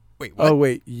 wait, what? Oh,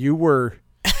 wait, you were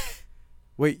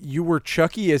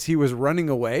Chucky as he was running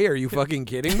away? Are you fucking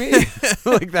kidding me?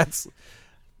 Like, that's...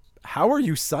 How are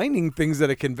you signing things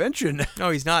at a convention? No,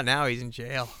 he's not now. He's in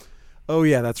jail. Oh,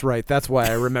 yeah, that's right. That's why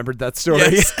I remembered that story.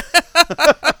 Yes.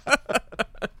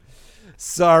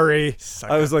 Sorry.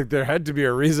 I was like, there had to be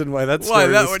a reason why that story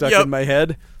was stuck in my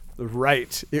head.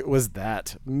 Right. It was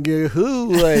that.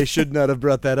 I should not have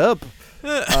brought that up.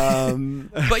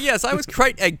 But yes, I was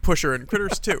Krite Egg Pusher in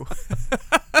Critters 2.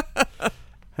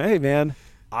 Hey, man.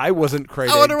 I wasn't Krite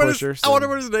Egg Pusher. I wonder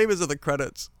what his name is in the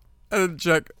credits. I didn't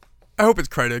check. I hope it's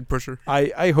Krite Egg Pusher.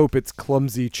 I hope it's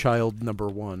Clumsy Child number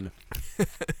 1.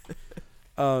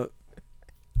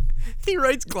 He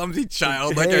writes Clumsy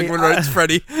Child like everyone writes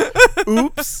Freddy.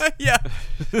 Oops. Yeah.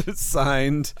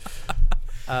 Signed.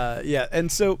 Yeah,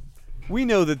 and so we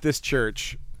know that this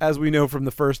church, as we know from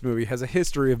the first movie, has a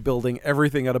history of building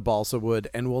everything out of balsa wood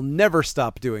and will never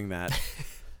stop doing that.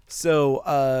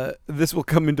 So this will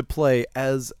come into play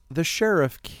as the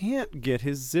sheriff can't get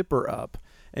his zipper up.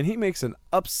 And he makes an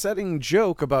upsetting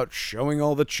joke about showing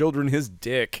all the children his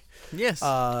dick. Yes.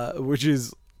 Which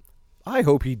is, I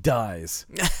hope he dies.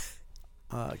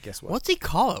 Guess what? What's he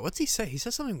call it? What's he say? He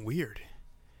says something weird.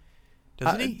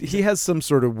 doesn't he? He has some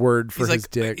sort of word for his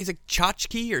dick. He's a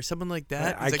tchotchke or something like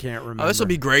that. I can't remember. Oh, this will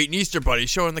be great in Easter Bunny,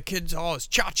 showing the kids all his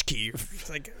tchotchke. It's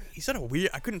like, he said a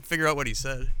weird... I couldn't figure out what he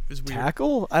said. It was weird.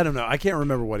 Tackle? I don't know. I can't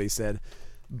remember what he said.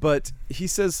 But he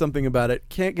says something about it.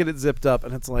 Can't get it zipped up.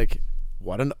 And it's like,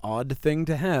 what an odd thing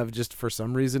to have. Just for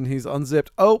some reason, he's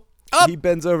unzipped. Oh! He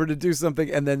bends over to do something,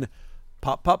 and then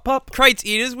pop, pop, pop. Krites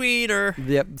eat his wiener.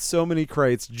 Yep, so many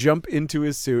Krites jump into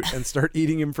his suit and start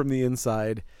eating him from the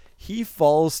inside. He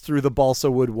falls through the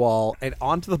balsa wood wall and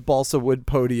onto the balsa wood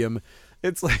podium.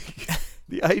 It's like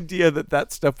the idea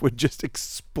that stuff would just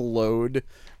explode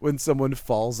when someone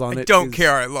falls on it. I don't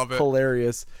care. I love it.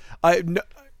 Hilarious.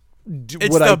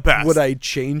 It's the best. Would I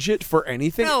change it for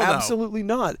anything? Hell no. Absolutely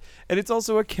not. And it's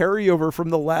also a carryover from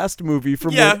the last movie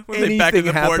from when when they back in anything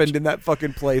the porch. happened in that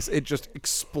fucking place. It just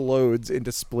explodes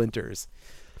into splinters.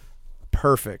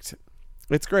 Perfect.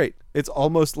 It's great. It's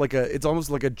almost like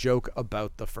a joke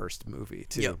about the first movie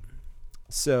too. Yep.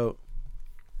 So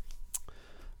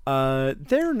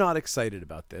they're not excited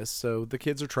about this. So the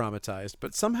kids are traumatized,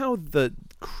 but somehow the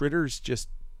critters just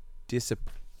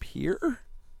disappear.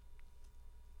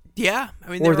 Yeah,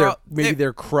 I mean,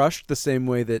 they're crushed the same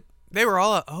way that they were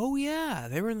all. Oh yeah,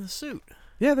 they were in the suit.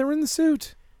 Yeah, they were in the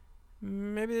suit.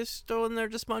 Maybe they're still in there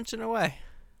just munching away.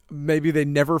 Maybe they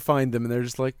never find them and they're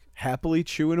just like happily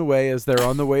chewing away as they're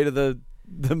on the way to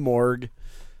the morgue.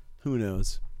 Who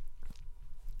knows?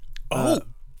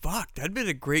 Fuck! That'd be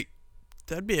a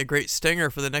great stinger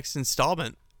for the next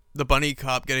installment. The bunny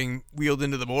cop getting wheeled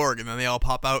into the morgue and then they all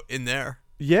pop out in there.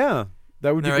 Yeah.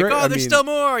 That would be great. great. Like, there's still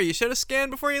more. You should have scanned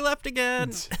before you left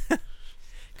again.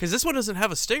 Because this one doesn't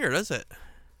have a stinger, does it?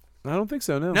 I don't think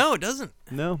so, no. No, it doesn't.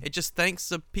 No. It just thanks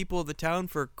the people of the town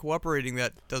for cooperating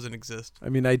that doesn't exist. I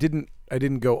mean, I didn't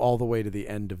go all the way to the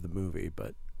end of the movie,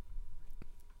 but...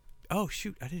 Oh,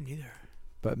 shoot. I didn't either.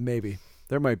 But maybe.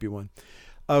 There might be one.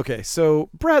 Okay, so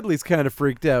Bradley's kind of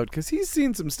freaked out because he's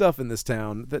seen some stuff in this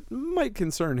town that might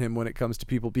concern him when it comes to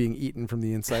people being eaten from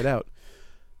the inside out.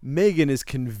 Megan is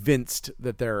convinced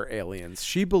that there are aliens.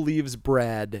 She believes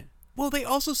Brad. Well, they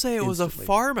also say it was a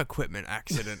farm equipment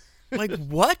accident. Like,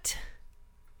 what?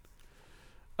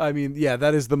 I mean, yeah,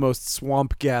 that is the most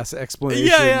swamp gas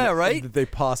explanation right? that they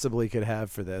possibly could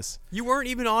have for this. You weren't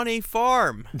even on a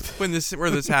farm where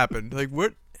this happened. Like,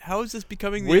 what? How is this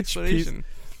becoming the explanation?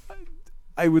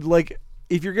 I would like,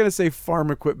 if you're going to say farm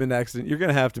equipment accident, you're going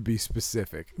to have to be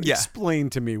specific. Yeah.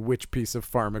 Explain to me which piece of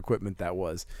farm equipment that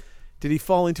was. Did he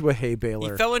fall into a hay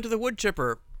baler? He fell into the wood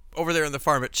chipper over there in the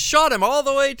farm. It shot him all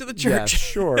the way to the church. Yeah,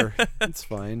 sure. That's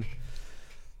fine.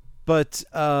 But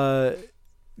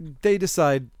they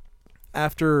decide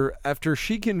after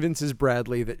she convinces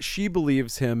Bradley that she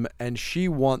believes him and she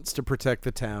wants to protect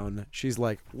the town, she's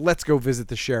like, let's go visit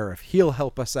the sheriff. He'll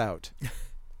help us out.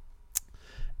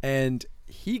 And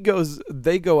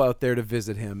they go out there to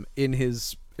visit him in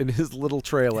his little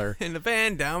trailer. In the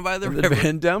van down by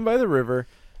the river.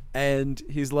 And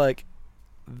he's like,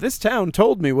 this town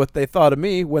told me what they thought of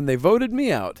me when they voted me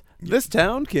out. This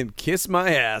town can kiss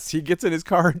my ass. He gets in his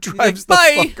car and drives the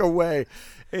fuck away.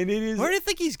 And it is... Where do you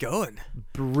think he's going?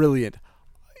 Brilliant.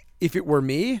 If it were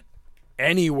me,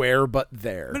 anywhere but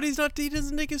there. But he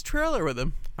doesn't take his trailer with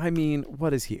him. I mean,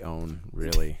 what does he own,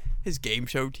 really? His game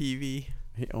show TV.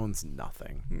 He owns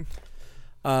nothing.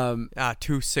 2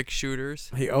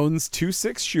 6-shooters. He owns 2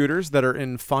 6-shooters that are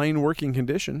in fine working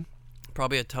condition.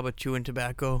 Probably a tub of chewing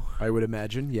tobacco. I would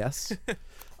imagine, yes.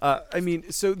 I mean,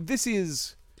 so this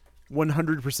is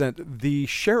 100%. The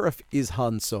sheriff is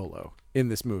Han Solo in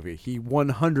this movie. He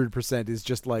 100% is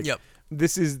just like,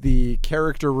 This is the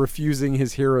character refusing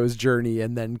his hero's journey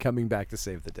and then coming back to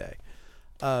save the day.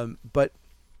 But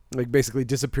like basically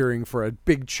disappearing for a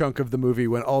big chunk of the movie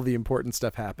when all the important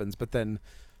stuff happens. But then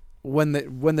when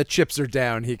the chips are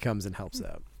down, he comes and helps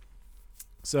out.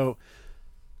 So...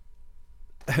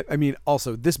 I mean,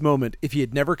 also, this moment, if he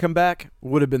had never come back,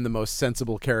 would have been the most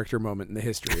sensible character moment in the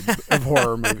history of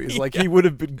horror movies. Like, he would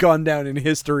have gone down in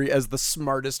history as the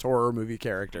smartest horror movie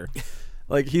character.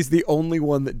 Like, he's the only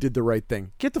one that did the right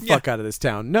thing. Get the fuck out of this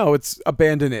town. No,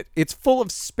 abandon it. It's full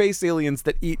of space aliens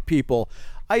that eat people.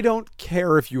 I don't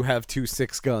care if you have 2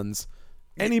 6 guns.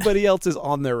 Anybody else is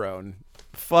on their own.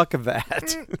 Fuck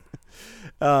that.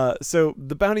 So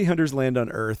the bounty hunters land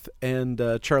on Earth, and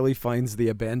Charlie finds the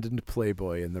abandoned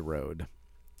Playboy in the road.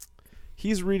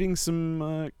 He's reading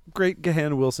some great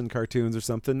Gahan Wilson cartoons or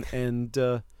something,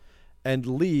 and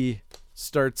Lee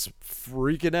starts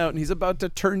freaking out, and he's about to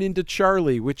turn into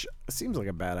Charlie, which seems like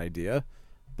a bad idea.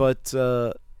 But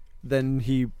then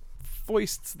he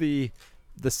foists the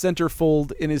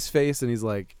centerfold in his face, and he's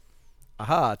like,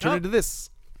 "Aha! Turn into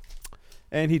this."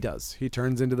 And he does. He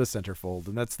turns into the centerfold,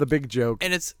 and that's the big joke.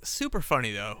 And it's super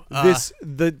funny though.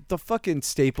 The fucking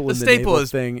staple in the navel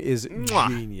thing is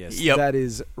genius. Yep. That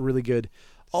is really good.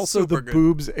 Also, Super the good.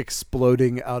 boobs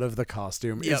exploding out of the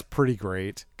costume is pretty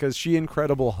great because she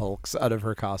Incredible Hulks out of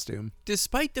her costume.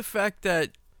 Despite the fact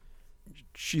that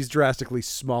she's drastically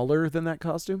smaller than that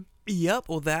costume. Yep,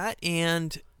 well that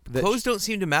and clothes don't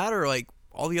seem to matter like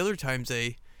all the other times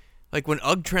they like when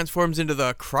Ugg transforms into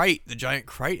the giant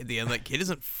Krite at the end, like he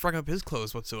doesn't fuck up his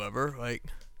clothes whatsoever. Like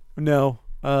no.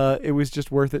 It was just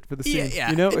worth it for the scene.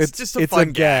 Yeah, you know, it's just a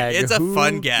fun gag. It's a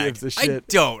fun gag. Gives a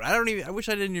shit? I wish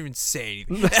I didn't even say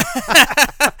anything.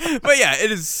 But yeah,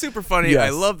 it is super funny. Yes. I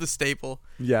love the staple.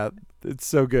 Yeah, it's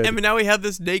so good. And now we have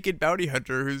this naked bounty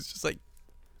hunter who's just like,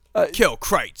 kill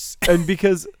Krites. And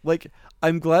because, like,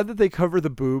 I'm glad that they cover the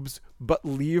boobs, but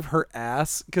leave her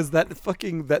ass, because that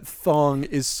thong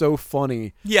is so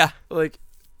funny. Yeah. Like,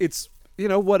 it's,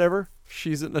 whatever.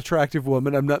 She's an attractive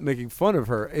woman. I'm not making fun of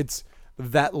her.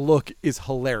 That look is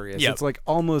hilarious. Yep. It's like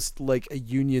almost like a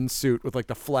union suit with like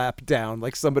the flap down,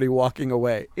 like somebody walking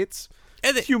away.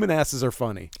 Human asses are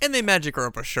funny. And they magic her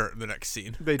up a shirt in the next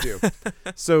scene. They do.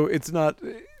 So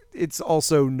it's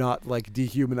also not like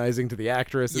dehumanizing to the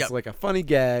actress. It's like a funny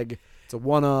gag. It's a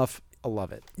one-off. I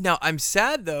love it. Now, I'm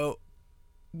sad though.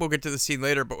 We'll get to the scene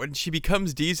later, but when she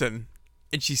becomes Deezen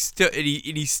and he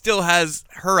still has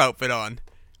her outfit on.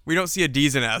 We don't see a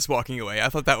Deezen ass walking away. I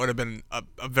thought that would have been a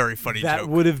very funny joke. That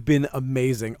would have been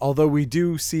amazing. Although we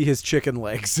do see his chicken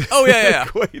legs. Oh, yeah.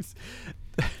 The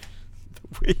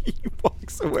way he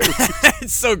walks away.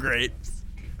 It's so great.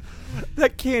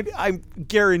 I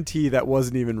guarantee that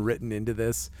wasn't even written into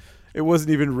this. It wasn't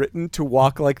even written to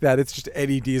walk like that. It's just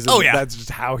Eddie Deezen. Oh, yeah. That's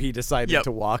just how he decided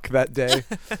to walk that day.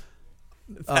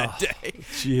 That day.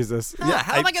 Jesus.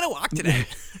 How am I going to walk today?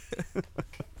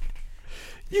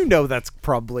 That's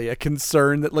probably a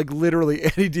concern that, like, literally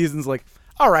Eddie Deezen's like,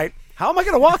 all right, how am I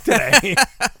going to walk today?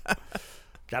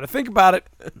 Got to think about it.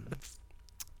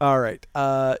 All right.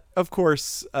 Of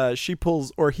course, he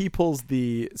pulls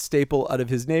the staple out of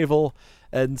his navel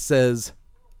and says,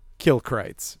 kill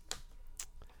Krites.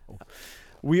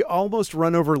 We almost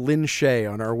run over Lin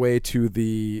Shaye on our way to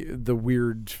the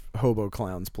weird hobo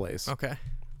clown's place. Okay.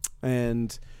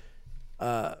 And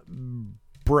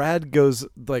Brad goes,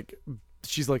 like...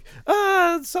 She's like,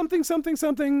 something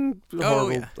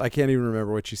horrible. yeah. I can't even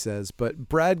remember what she says. But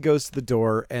Brad goes to the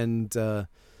door and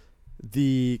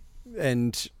he's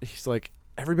like,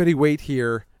 everybody wait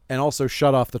here and also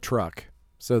shut off the truck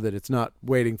so that it's not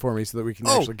waiting for me so that we can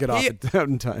actually get off it out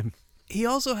in time. He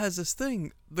also has this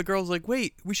thing. The girl's like,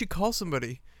 wait, we should call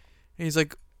somebody. And he's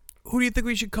like, who do you think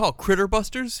we should call? Critter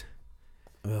Busters?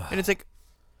 Ugh. And it's like,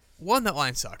 one, that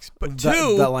line sucks. But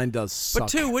two... That line does suck. But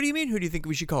two, what do you mean, who do you think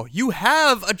we should call? You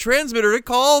have a transmitter to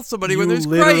call somebody when there's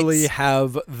Krites. You literally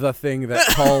have the thing that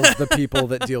calls the people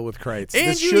that deal with Krites. And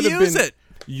this you should have use been, it.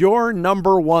 Your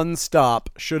number one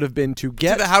stop should have been to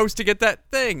get... to the house to get that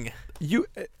thing.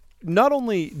 Not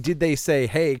only did they say,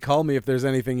 hey, call me if there's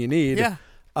anything you need,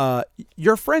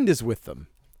 your friend is with them.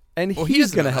 And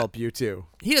he's going to help you, too.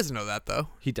 He doesn't know that, though.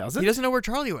 He doesn't? He doesn't know where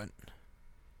Charlie went.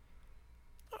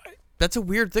 That's a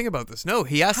weird thing about this. No,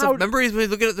 he asked him, remember when he's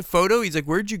looking at the photo, he's like,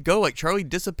 where'd you go? Like, Charlie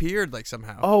disappeared, like,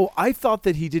 somehow. Oh, I thought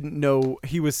that he didn't know.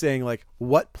 He was saying, like,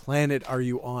 what planet are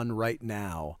you on right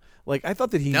now? Like, I thought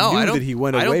that he knew that he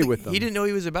went away with them. He didn't know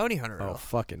he was a bounty hunter. Oh,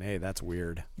 fucking A, that's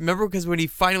weird. Remember, because when he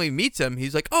finally meets him,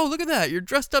 he's like, oh, look at that. You're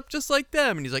dressed up just like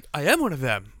them. And he's like, I am one of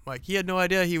them. Like, he had no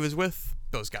idea he was with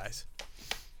those guys.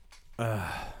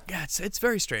 Yeah, it's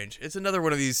very strange. It's another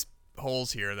one of these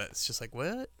holes here that's just like,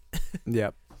 what?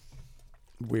 Yep.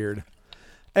 Weird.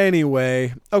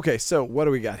 Anyway, okay, so what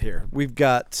do we got here? We've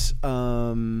got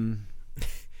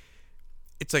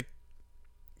it's like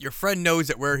your friend knows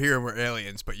that we're here and we're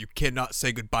aliens, but you cannot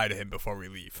say goodbye to him before we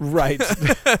leave. Right.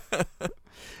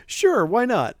 Sure, why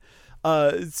not?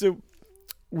 So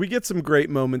we get some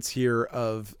great moments here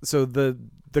of the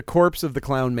corpse of the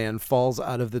clown man falls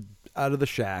out of the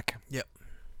shack. Yep.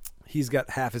 He's got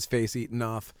half his face eaten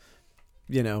off,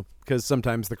 because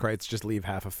sometimes the Krites just leave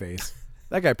half a face.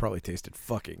 That guy probably tasted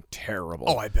fucking terrible.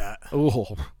 Oh, I bet.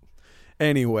 Oh.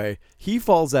 Anyway, he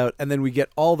falls out, and then we get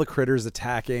all the critters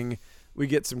attacking. We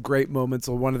get some great moments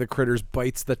where one of the critters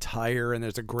bites the tire, and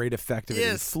there's a great effect of it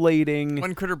inflating.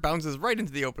 One critter bounces right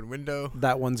into the open window.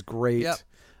 That one's great. Yep.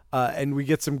 And we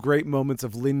get some great moments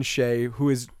of Lin Shaye, who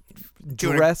is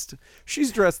dressed.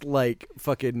 She's dressed like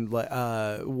fucking,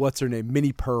 what's her name?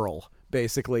 Minnie Pearl,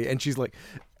 basically. And she's like...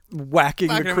 whacking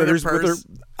the critters with her.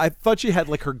 I thought she had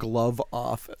like her glove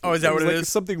off. Oh, is that what it like is?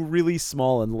 Something really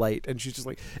small and light, and she's just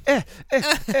like,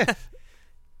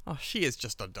 Oh, she is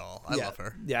just a doll. I love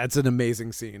her. Yeah, it's an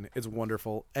amazing scene. It's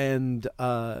wonderful. And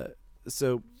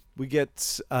so we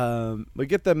get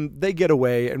them. They get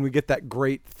away, and we get that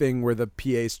great thing where the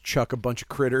PAs chuck a bunch of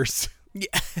critters.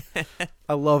 Yeah.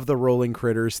 I love the rolling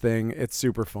critters thing. It's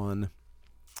super fun.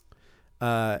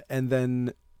 And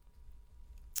then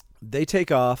they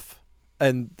take off.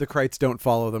 And the Krites don't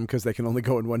follow them because they can only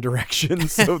go in one direction.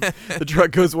 So the truck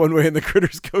goes one way and the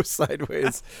critters go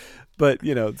sideways. But,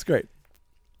 it's great.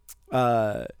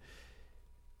 Oh,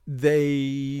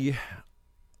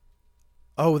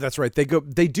 that's right.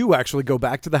 They do actually go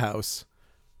back to the house.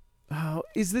 Oh,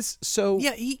 is this so?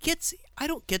 Yeah, I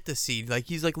don't get the scene. Like,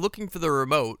 he's like looking for the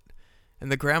remote.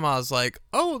 And the grandma's like,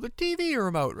 oh, the TV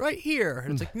remote right here.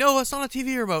 And it's like, no, that's not a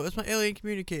TV remote. That's my alien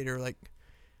communicator. Like,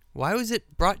 why was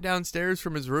it brought downstairs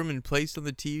from his room and placed on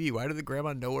the TV? Why did the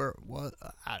grandma know where it was?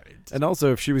 And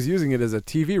also, if she was using it as a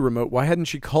TV remote, why hadn't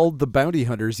she called the bounty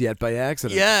hunters yet by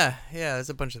accident? Yeah, there's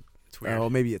a bunch of... It's weird. Oh,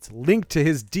 maybe it's linked to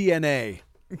his DNA.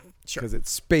 Sure. Because it's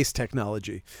space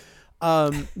technology.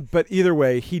 But either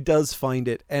way, he does find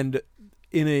it, and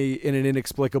in an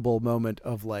inexplicable moment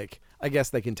of like, I guess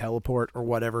they can teleport or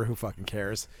whatever, who fucking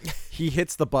cares? He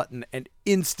hits the button, and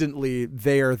instantly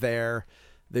they are there.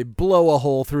 They blow a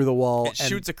hole through the wall. It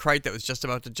shoots a Krite that was just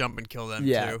about to jump and kill them,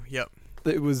 too. Yep.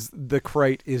 The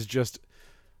Krite is just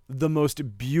the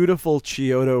most beautiful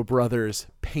Chiodo Brothers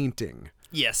painting.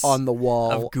 Yes. On the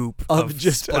wall. Of goop. Of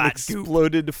just an goop.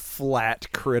 exploded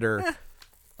flat critter.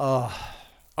 Oh,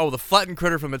 the flattened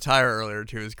critter from the tire earlier,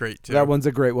 too, is great, too. That one's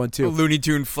a great one, too. A Looney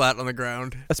Tune flat on the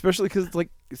ground. Especially because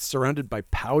it's surrounded by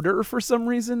powder for some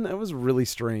reason. That was really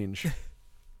strange.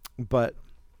 But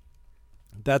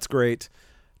that's great.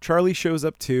 Charlie shows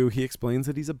up too. He explains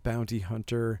that he's a bounty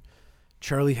hunter.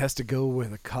 Charlie has to go where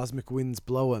the cosmic winds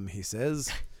blow him, he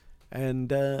says. And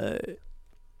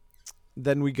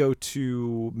then we go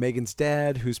to Megan's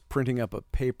dad, who's printing up a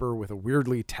paper with a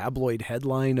weirdly tabloid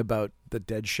headline about the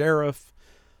dead sheriff.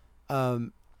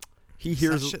 He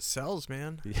hears that shit sells,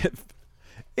 man.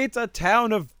 It's a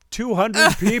town of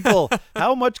 200 people.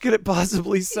 How much could it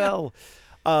possibly sell?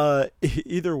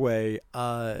 Either way,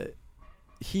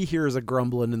 he hears a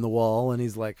grumbling in the wall, and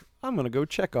he's like, I'm going to go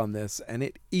check on this. And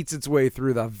it eats its way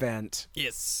through the vent.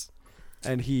 Yes.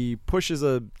 And he pushes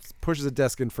a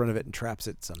desk in front of it and traps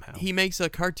it somehow. He makes a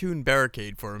cartoon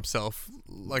barricade for himself,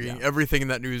 lugging everything in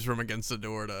that newsroom against the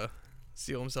door to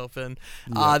seal himself in.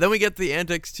 Yeah. Then we get the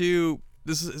antics too.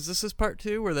 Is this part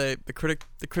two where the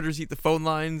critters eat the phone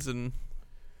lines, or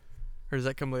does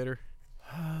that come later?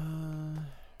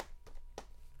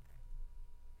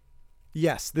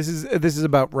 Yes, this is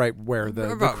about right where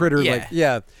the critter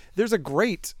there's a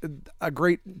great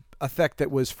effect that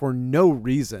was for no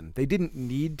reason. They didn't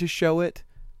need to show it,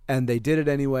 and they did it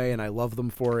anyway, and I love them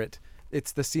for it.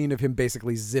 It's the scene of him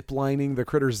basically ziplining the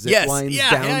critter ziplines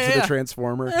down to the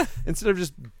transformer instead of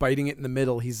just biting it in the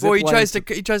middle. He ziplines. Well,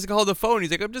 he tries to call the phone. He's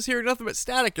like, I'm just hearing nothing but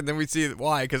static, and then we see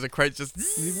why, because the Krite's just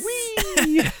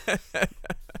wee.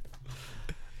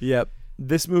 Yep.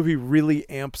 This movie really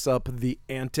amps up the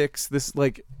antics. This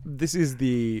is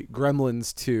the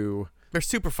Gremlins 2. They're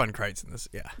super fun Krites in this,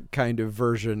 kind of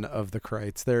version of the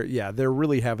Krites. They're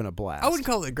really having a blast. I wouldn't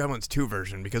call it the Gremlins 2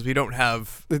 version because we don't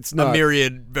have a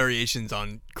myriad variations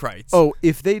on Krites. Oh,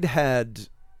 if they'd had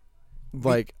a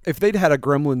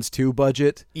Gremlins 2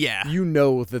 budget, you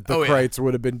know that the Krites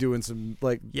would have been doing some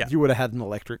you would have had an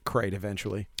electric Krite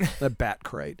eventually, a bat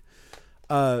Krite,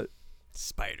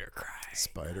 Spider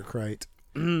Krite,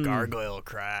 Gargoyle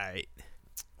Krite.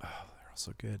 Oh, they're all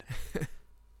so good.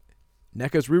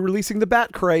 NECA's re-releasing the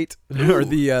Bat Krite, or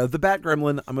the Bat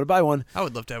Gremlin. I'm going to buy one. I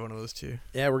would love to have one of those too.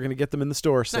 Yeah, we're going to get them in the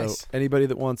store. Nice. So anybody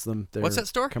that wants them, what's that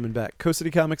store? Coming back. Coast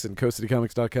City Comics and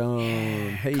coastcitycomics.com.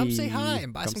 Hey, come say hi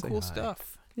and buy some cool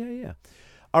stuff. Yeah.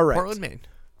 All right. Portland, Maine.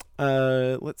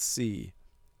 Let's see.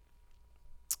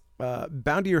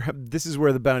 This is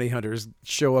where the bounty hunters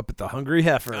show up at the Hungry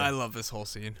Heifer. I love this whole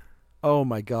scene. Oh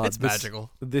my God. It's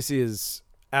magical. This is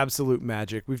absolute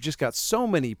magic. We've just got so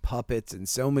many puppets and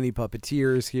so many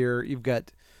puppeteers here. You've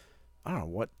got, I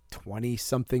don't know,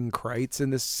 20-something Krites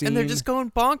in this scene. And they're just going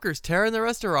bonkers, tearing the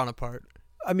restaurant apart.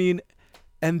 I mean,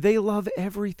 and they love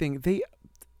everything.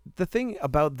 The thing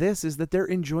about this is that they're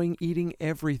enjoying eating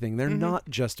everything. They're not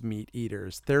just meat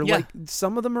eaters. They're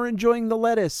some of them are enjoying the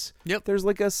lettuce. Yep. There's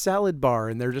a salad bar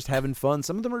and they're just having fun.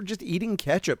 Some of them are just eating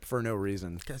ketchup for no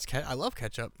reason. I love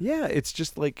ketchup. Yeah, it's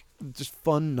just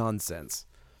fun nonsense.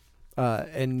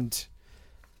 And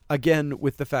again,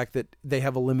 with the fact that they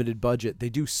have a limited budget, they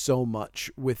do so much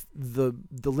with the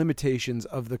limitations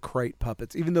of the Krite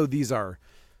puppets. Even though these are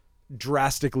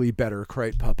drastically better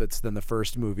Krite puppets than the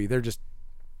first movie, they're just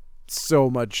so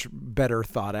much better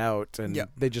thought out, and Yeah.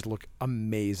 they just look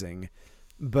amazing.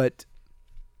 But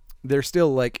they're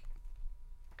still like,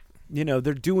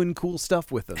 they're doing cool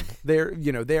stuff with them.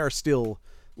 They are still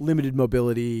limited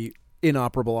mobility,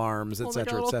 inoperable arms, Well, they got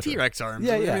etc., little etc. T-Rex arms.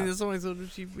 Yeah, I yeah. mean, there's only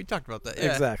we talked about that.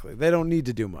 Yeah. Exactly. They don't need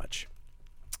to do much.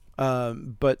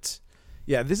 But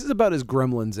yeah, this is about as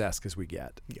Gremlins-esque as we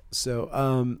get. Yeah.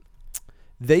 So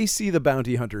they see the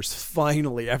bounty hunters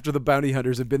finally after the bounty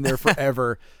hunters have been there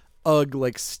forever. Ugg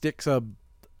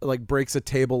breaks a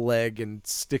table leg and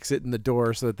sticks it in the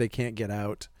door so that they can't get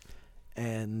out.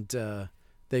 And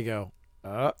they go,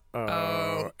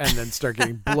 uh-oh, and then start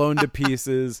getting blown to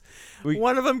pieces.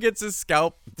 One of them gets his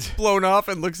scalp blown off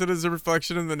and looks at his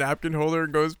reflection in the napkin holder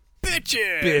and goes,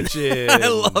 "Bitches!" I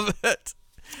love it.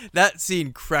 That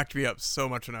scene cracked me up so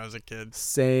much when I was a kid.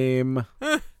 Same.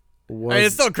 I mean,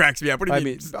 it still cracks me up. What do you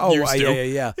mean?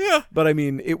 Yeah. But I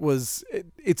mean,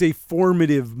 it's a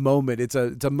formative moment. It's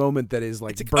a moment that is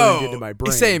burned into my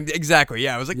brain. Same, exactly.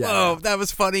 Yeah, I was like, Yeah. whoa, that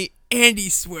was funny. And he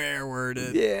swear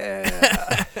worded.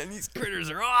 Yeah. And these critters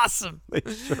are awesome. They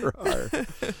sure are.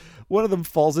 One of them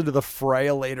falls into the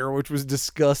Friolator, which was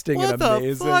disgusting and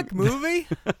amazing. What the fuck, movie?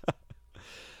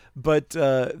 But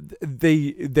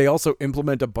they also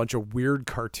implement a bunch of weird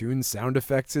cartoon sound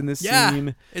effects in this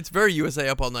scene. It's very USA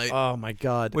Up All Night. Oh my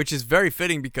god. Which is very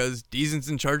fitting because Deason's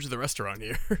in charge of the restaurant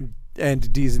here. And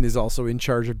Deason is also in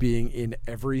charge of being in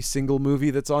every single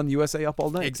movie that's on USA Up All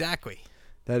Night. Exactly.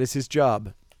 That is his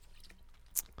job.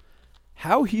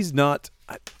 How he's not...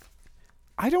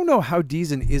 I don't know how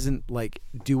Deason isn't,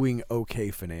 doing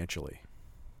okay financially.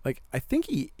 I think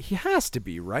he has to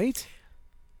be, right?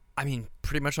 I mean,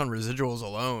 pretty much on residuals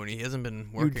alone. He hasn't been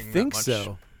working You'd think that much.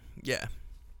 so. Yeah.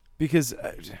 Because...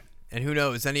 and who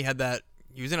knows? Then he had that...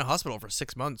 He was in a hospital for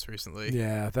 6 months recently.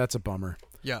 Yeah, that's a bummer.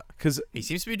 Yeah. Because he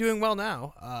seems to be doing well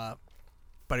now.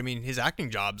 But, I mean, his acting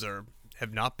jobs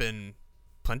have not been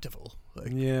plentiful.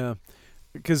 Yeah.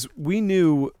 Because we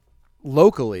knew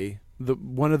locally,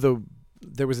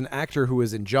 there was an actor who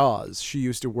was in Jaws. She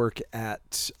used to work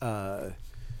at the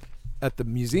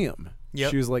museum.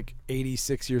 Yep. She was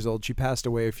 86 years old. She passed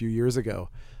away a few years ago.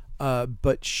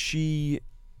 But she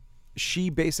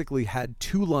basically had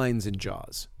 2 lines in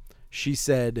Jaws. She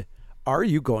said, "Are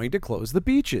you going to close the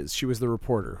beaches?" She was the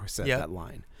reporter who said that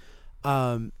line.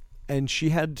 And she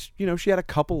had a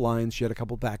couple lines. She had a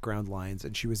couple background lines,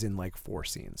 and she was in 4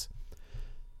 scenes.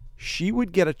 She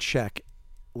would get a check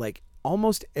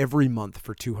almost every month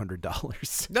for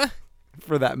 $200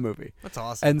 for that movie. That's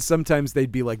awesome. And sometimes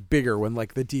they'd be bigger when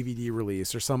the DVD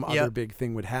release or some other big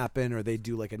thing would happen, or they'd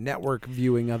do a network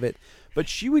viewing of it. But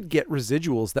she would get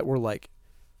residuals that were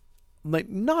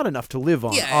not enough to live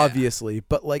on, obviously,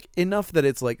 but enough that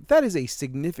it's that is a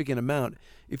significant amount.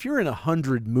 If you're in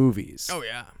 100 movies. Oh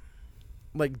yeah.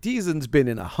 Deason's been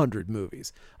in 100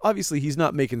 movies. Obviously, he's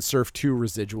not making Surf 2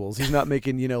 residuals. He's not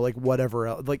making, whatever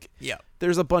else.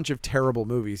 There's a bunch of terrible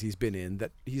movies he's been in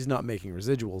that he's not making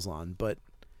residuals on, but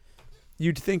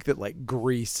you'd think that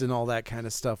Grease and all that kind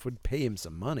of stuff would pay him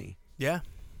some money. Yeah.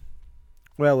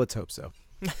 Well, let's hope so.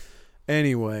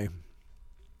 Anyway,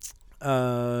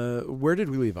 where did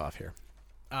we leave off here?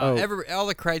 All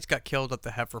the Krites got killed at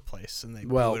the Heifer place, and they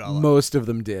blew it all up. Most of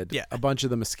them did. Yeah. A bunch of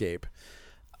them escape.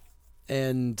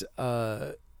 And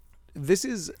I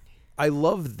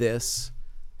love this.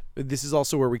 This is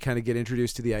also where we kind of get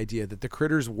introduced to the idea that the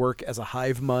critters work as a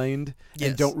hive mind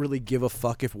and don't really give a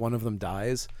fuck if one of them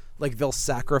dies. They'll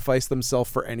sacrifice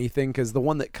themselves for anything because the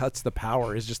one that cuts the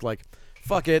power is just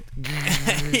fuck it.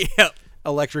 Yep.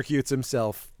 Electrocutes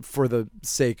himself for the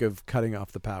sake of cutting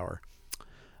off the power.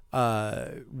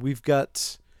 We've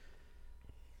got...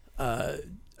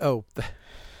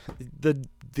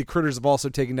 The critters have also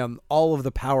taken down all of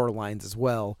the power lines as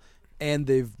well, and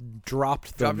they've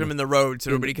dropped them in the road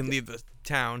so nobody can leave the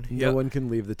town. No one can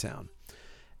leave the town.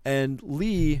 And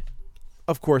Lee,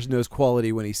 of course, knows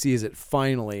quality when he sees it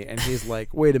finally, and he's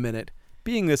like, wait a minute,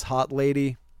 being this hot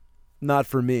lady, not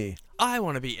for me. I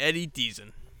want to be Eddie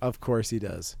Deason. Of course he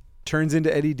does. Turns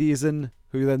into Eddie Deason,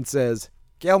 who then says,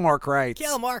 Gilmore Krites.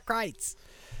 Gilmore Krites.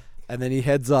 And then he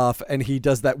heads off, and he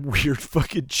does that weird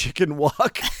fucking chicken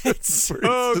walk. It's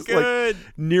so good.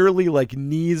 Nearly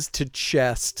knees to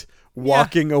chest,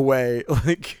 walking away,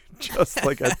 just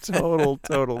a total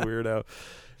weirdo.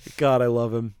 God, I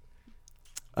love him.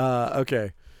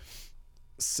 Okay.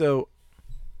 So,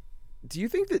 do you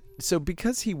think that... So,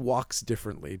 because he walks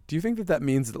differently, do you think that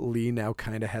means that Lee now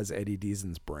kind of has Eddie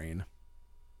Deason's brain?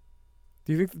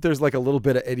 Do you think that there's a little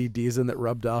bit of Eddie Deason that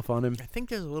rubbed off on him? I think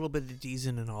there's a little bit of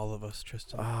Deason in all of us,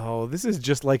 Tristan. Oh, this is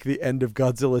just like the end of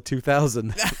Godzilla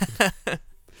 2000.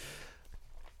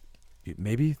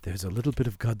 maybe there's a little bit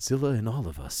of Godzilla in all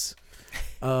of us.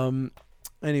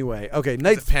 Anyway, okay,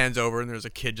 It pans over and there's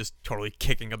a kid just totally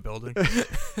kicking a building.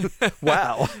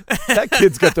 Wow, that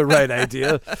kid's got the right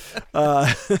idea.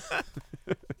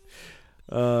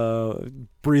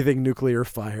 Breathing nuclear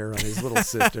fire on his little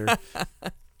sister.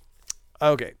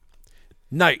 Okay.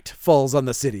 Night falls on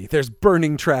the city. There's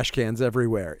burning trash cans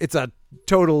everywhere. It's a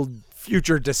total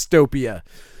future dystopia.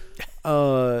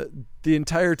 The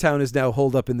entire town is now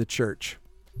holed up in the church.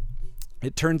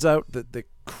 It turns out that the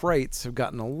Krites have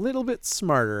gotten a little bit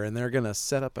smarter, and they're going to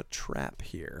set up a trap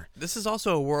here. This is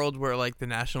also a world where, like, the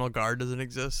National Guard doesn't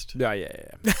exist.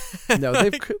 Yeah. No,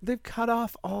 they've cut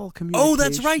off all communication. Oh,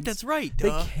 that's right.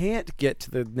 They can't get to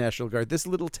the National Guard. This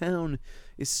little town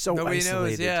is so Nobody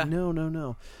isolated. knows, yeah.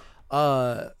 No.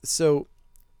 So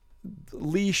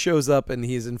Lee shows up and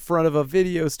he's in front of a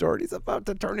video store and he's about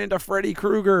to turn into Freddy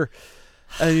Krueger.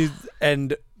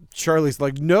 And Charlie's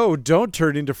like, no, don't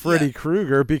turn into Freddy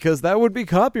Krueger because that would be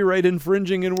copyright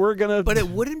infringing and we're gonna. But it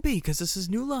wouldn't be because this is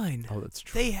New Line. Oh, that's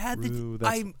true. They had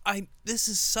this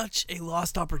is such a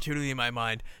lost opportunity in my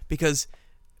mind because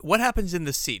what happens in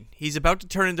this scene? He's about to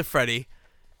turn into Freddy.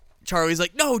 Charlie's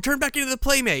like, no, turn back into the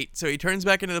Playmate. So he turns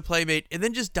back into the Playmate and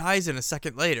then just dies in a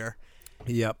second later.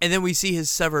 Yep. And then we see his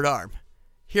severed arm.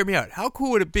 Hear me out. How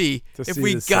cool would it be if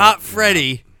we the got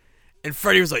Freddy and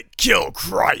Freddy was like, kill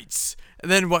Krites?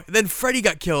 And then Freddy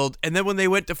got killed. And then when they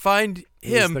went to find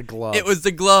him, it was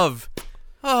the glove.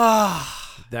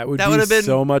 That would have been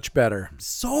so much better.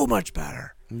 So much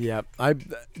better. Yep.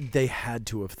 They had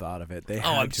to have thought of it.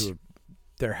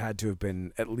 There had to have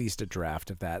been at least a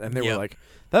draft of that. And they were like,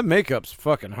 that makeup's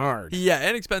fucking hard. Yeah,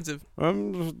 and expensive.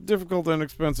 Difficult and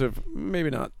expensive.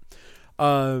 Maybe not.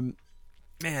 Man,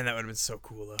 that would have been so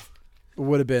cool, though.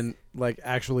 Would have been, like,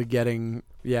 actually getting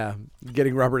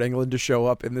Robert Englund to show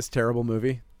up in this terrible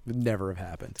movie. Would never have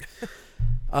happened.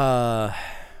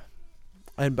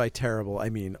 And by terrible, I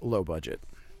mean low budget.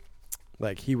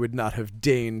 Like, he would not have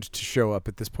deigned to show up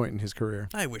at this point in his career.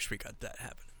 I wish we got that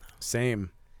happening, though.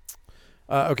 Same.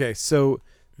 Okay, so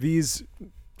these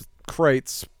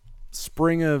Krites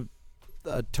spring a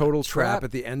total trap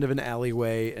at the end of an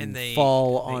alleyway and they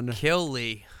kill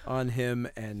Lee on him,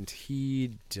 and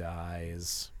he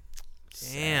dies.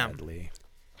 Damn. Sadly.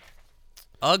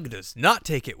 Ugg does not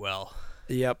take it well.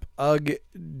 Yep. Ugg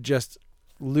just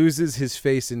loses his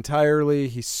face entirely.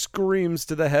 He screams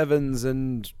to the heavens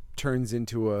and turns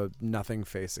into a nothing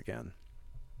face again.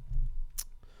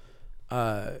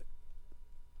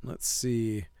 Let's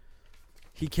see.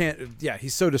 He can't. Yeah,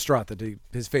 he's so distraught that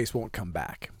his face won't come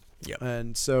back. Yep.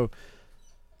 And so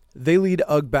they lead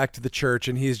Ugg back to the church,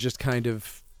 and he's just kind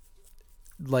of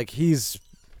like, he's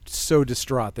so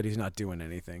distraught that he's not doing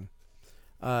anything.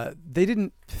 They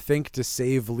didn't think to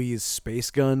save Lee's space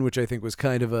gun, which I think was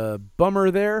kind of a bummer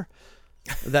there.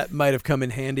 That might have come in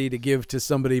handy to give to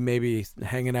somebody maybe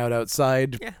hanging out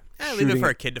outside. Yeah, leave it for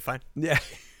a kid to find. Yeah,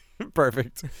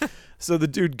 perfect. So the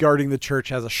dude guarding the church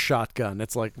has a shotgun.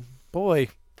 It's like, boy,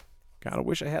 kind of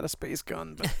wish I had a space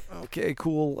gun, but okay,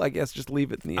 cool. I guess just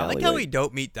leave it in the alleyway. I like how we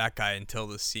don't meet that guy until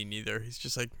this scene either. He's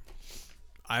just like,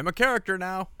 I'm a character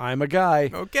now. I'm a guy.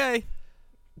 Okay.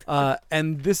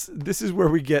 And this is where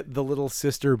we get the little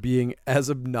sister being as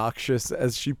obnoxious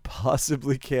as she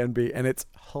possibly can be, and it's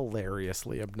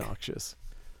hilariously obnoxious.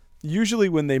 Usually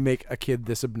when they make a kid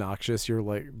this obnoxious, you're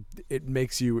like, it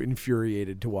makes you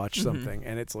infuriated to watch something,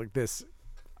 and it's like this.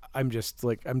 I'm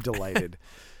delighted.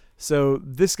 So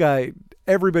this guy,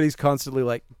 everybody's constantly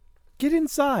like, get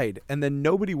inside, and then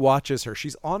nobody watches her.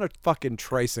 She's on a fucking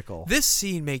tricycle. This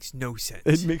scene makes no sense.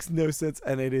 It makes no sense,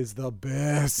 and it is the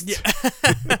best. Yeah.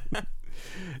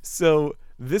 So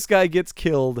this guy gets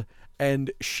killed,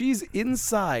 and she's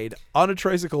inside on a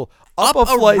tricycle up a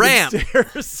flight ramp. of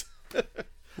stairs.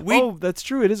 Oh, that's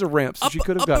true. It is a ramp, so she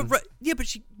could have gotten. But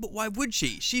why would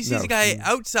she? She sees a guy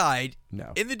outside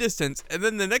in the distance, and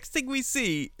then the next thing we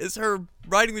see is her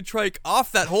riding the trike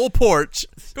off that whole porch,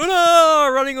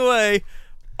 running away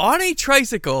on a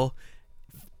tricycle.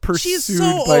 She's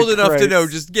so old enough to know,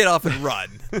 just get off and run.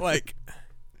 Like,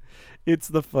 it's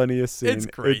the funniest scene. It's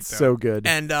great. It's so good.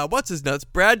 And what's his nuts?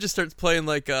 Brad just starts playing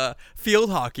like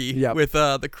field hockey with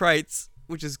the Krites,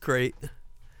 which is great.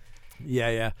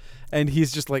 Yeah. And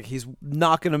he's just like, he's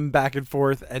knocking him back and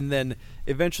forth, and then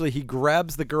eventually he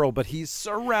grabs the girl, but he's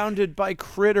surrounded by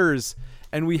critters,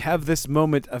 and we have this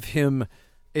moment of him.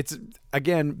 It's,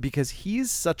 again, because he's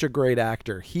such a great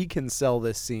actor, he can sell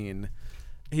this scene.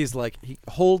 He's like, he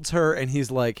holds her, and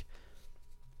he's like,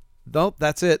 nope,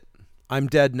 that's it. I'm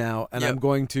dead now, and I'm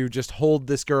going to just hold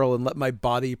this girl and let my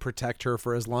body protect her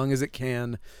for as long as it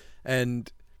can. And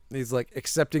He's like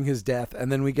accepting his death,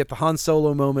 and then we get the Han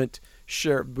Solo moment.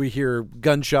 Sure, we hear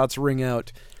gunshots ring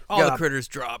out. All the critters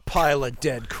drop. Pile of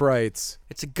dead Krites.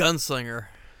 It's a gunslinger.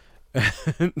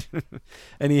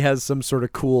 And he has some sort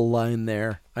of cool line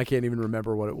there. I can't even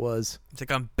remember what it was. It's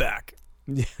like, I'm back.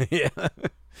 Yeah.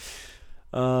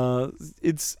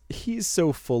 He's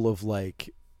so full of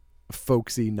like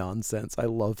folksy nonsense. I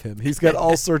love him. He's got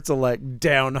all sorts of like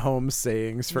down home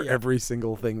sayings for every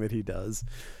single thing that he does.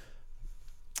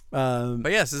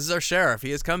 But yes, this is our sheriff.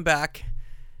 He has come back.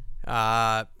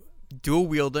 Dual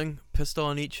wielding, pistol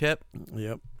on each hip.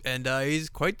 Yep. And he's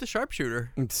quite the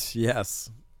sharpshooter.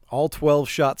 Yes. All 12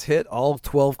 shots hit, all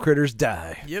 12 critters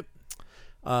die. Yep.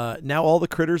 Now all the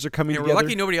critters are coming together. We're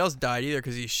lucky nobody else died either,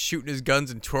 because he's shooting his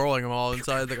guns and twirling them all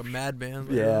inside like a madman.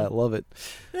 Yeah, I love it.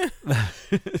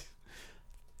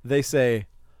 They say,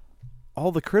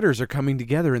 all the critters are coming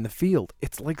together in the field.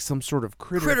 It's like some sort of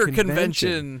critter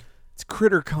convention. It's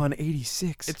CritterCon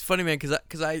 86. It's funny, man,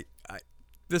 because I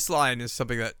this line is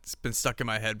something that's been stuck in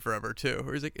my head forever, too.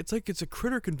 Where he's like, it's a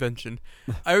critter convention.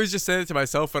 I always just say it to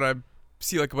myself when I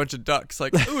see like a bunch of ducks,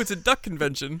 like, oh, it's a duck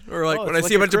convention. Or like when I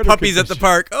see a bunch of puppies at the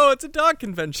park, oh, it's a dog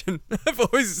convention. I've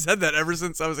always said that ever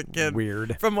since I was a kid.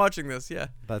 Weird. From watching this, yeah.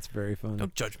 That's very funny.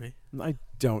 Don't judge me. I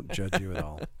don't judge you at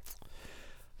all.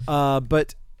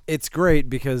 But it's great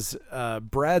because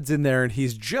Brad's in there and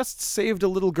he's just saved a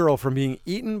little girl from being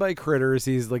eaten by critters.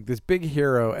 He's like this big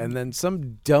hero, and then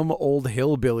some dumb old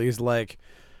hillbilly's like,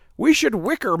 we should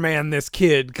Wicker Man this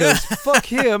kid because fuck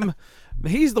him.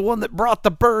 He's the one that brought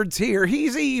the birds here.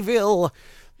 He's evil.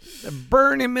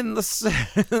 Burn him in the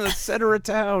center of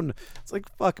town. It's like,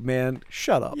 fuck, man.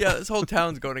 Shut up. Yeah, this whole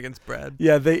town's going against Brad.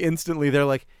 Yeah, they're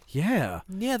like, yeah.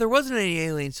 Yeah, there wasn't any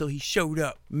aliens, so he showed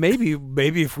up. Maybe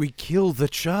if we kill the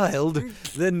child,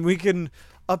 then we can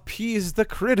appease the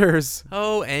critters.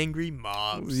 Oh, angry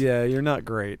mobs. Yeah, you're not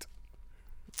great.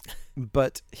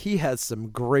 But he has some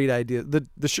great ideas.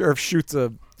 The sheriff shoots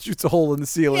a hole in the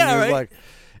ceiling. Yeah, and he's right? like,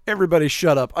 everybody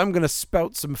shut up. I'm going to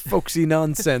spout some folksy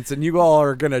nonsense, and you all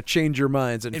are going to change your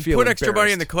minds and feel put extra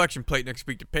money in the embarrassed. collection plate next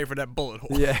week to pay for that bullet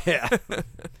hole. Yeah.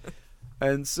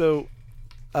 And so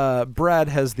Brad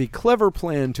has the clever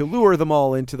plan to lure them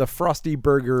all into the Frosty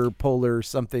Burger Polar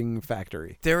something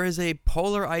factory. There is a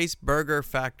Polar Ice Burger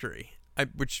factory,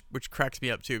 which cracks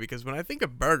me up, too, because when I think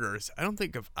of burgers, I don't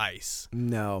think of ice.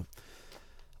 No.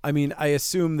 I mean, I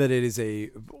assume that it is the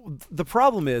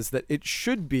problem is that it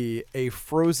should be a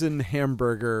frozen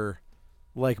hamburger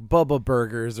like Bubba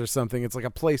Burgers or something. It's like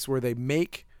a place where they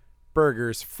make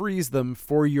burgers, freeze them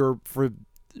for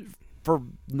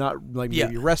not like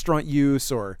maybe restaurant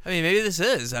use or. I mean, maybe this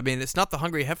is. I mean, it's not the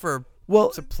Hungry Heifer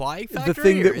supply factory. The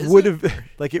thing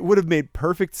that would have made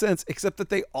perfect sense, except that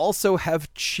they also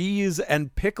have cheese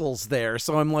and pickles there.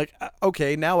 So I'm like,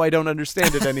 okay, now I don't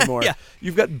understand it anymore. Yeah.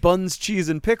 You've got buns, cheese,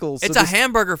 and pickles. It's a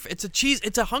hamburger. It's a cheese.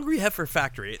 It's a Hungry Heifer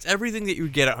factory. It's everything that you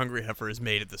would get at Hungry Heifer is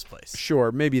made at this place.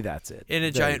 Sure, maybe that's it. In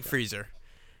a giant freezer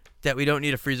that we don't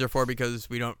need a freezer for because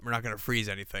we're not going to freeze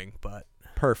anything. But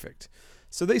perfect.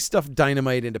 So they stuff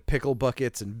dynamite into pickle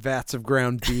buckets and vats of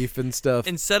ground beef and stuff.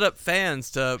 And set up fans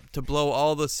to blow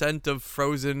all the scent of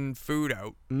frozen food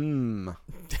out. And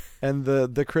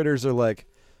the critters are like,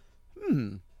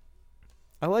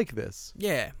 I like this.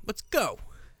 Yeah, let's go.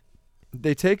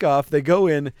 They take off, they go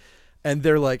in, and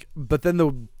they're like, but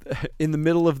then in the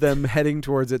middle of them heading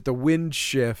towards it, the wind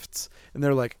shifts, and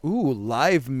they're like, ooh,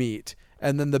 live meat.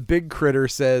 And then the big critter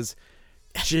says,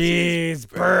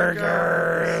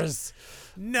 cheeseburgers.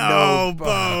 No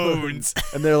bones.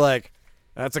 And they're like,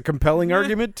 that's a compelling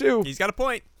argument too. He's got a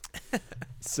point.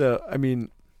 So, I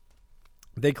mean,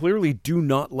 they clearly do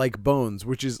not like bones,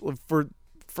 which is for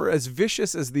as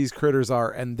vicious as these critters are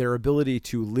and their ability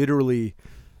to literally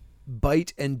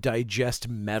bite and digest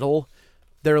metal,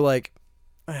 they're like,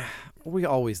 we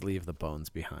always leave the bones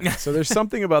behind. So there's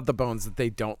something about the bones that they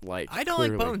don't like. I don't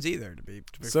like bones either, to be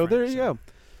so frank, there you go.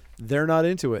 They're not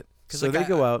into it. So they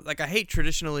go out. Like, I hate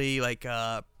traditionally, like,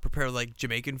 prepare, like,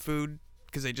 Jamaican food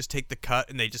because they just take the cut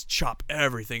and they just chop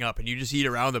everything up and you just eat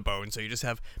around the bone. So you just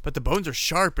have, but the bones are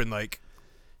sharp and, like,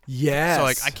 yes. So,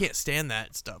 like, I can't stand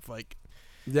that stuff. Like,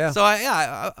 yeah. So,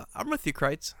 I'm with you,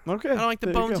 Kreitz. Okay. I don't like the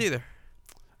bones either.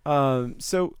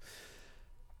 So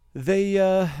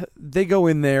they go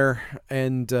in there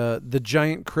and the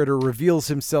giant critter reveals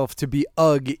himself to be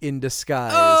Ugg in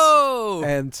disguise. Oh!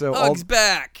 And so Ugg's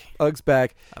back. Ugg's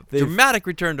back. Dramatic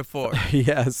return to form.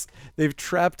 Yes. They've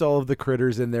trapped all of the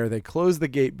critters in there. They close the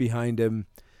gate behind him,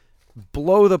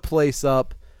 blow the place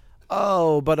up.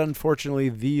 Oh, but unfortunately,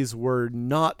 these were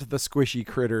not the squishy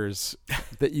critters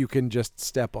that you can just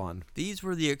step on. These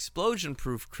were the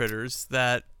explosion-proof critters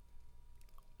that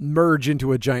merge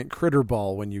into a giant critter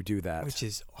ball when you do that. Which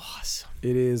is awesome.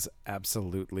 It is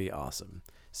absolutely awesome.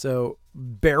 So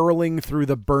barreling through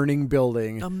the burning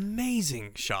building.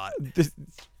 Amazing shot.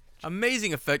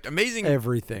 Amazing effect. Amazing.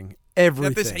 Everything.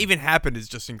 That this even happened is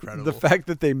just incredible. The fact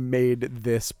that they made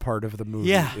this part of the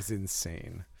movie is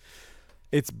insane.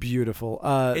 It's beautiful.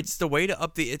 It's the way to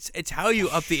up the. It's how you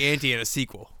up the ante in a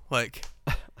sequel. Like,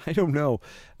 I don't know.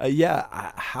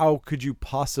 How could you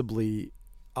possibly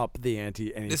up the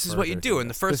ante any this is what you do. In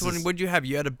the first one, what'd you have?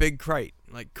 You had a big crate.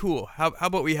 Like, cool. How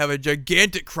about we have a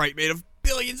gigantic crate made of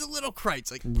billions of little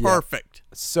crates? Like, perfect.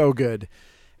 So good.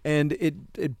 And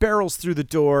it barrels through the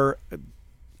door,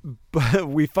 but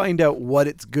we find out what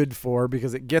it's good for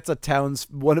because it gets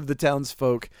one of the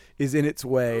townsfolk is in its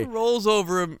way. Rolls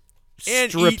over him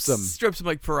and strips him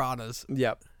like piranhas.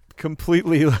 Yep.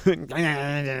 Completely.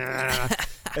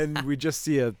 And we just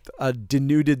see a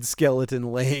denuded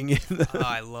skeleton laying in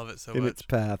I love it so much. In its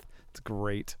path. It's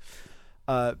great.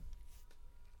 Brad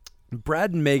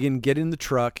and Megan get in the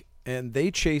truck and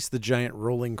they chase the giant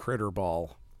rolling critter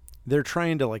ball. They're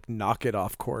trying to like knock it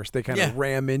off course. They kind of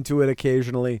ram into it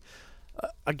occasionally.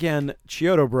 Again,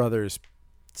 Chiodo Brothers,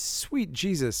 sweet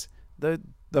Jesus, the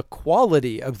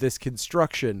quality of this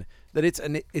construction that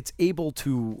it's able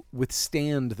to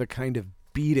withstand the kind of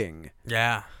beating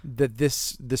that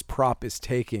this prop is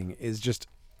taking is just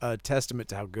a testament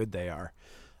to how good they are.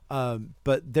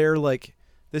 But they're like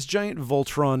this giant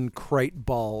Voltron crate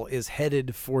ball is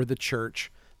headed for the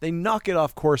church. They knock it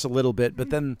off course a little bit, but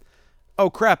then oh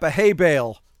crap, a hay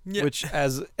bale, which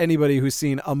as anybody who's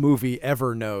seen a movie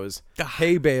ever knows,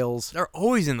 hay bales, they're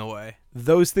always in the way.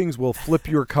 Those things will flip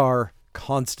your car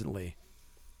constantly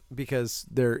because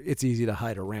it's easy to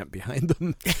hide a ramp behind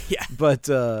them. Yeah. But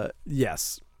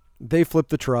yes, they flip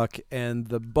the truck and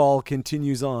the ball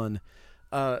continues on.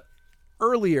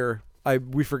 Earlier,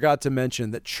 we forgot to mention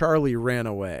that Charlie ran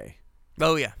away.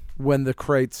 Oh yeah. When the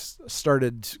crates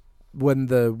started, when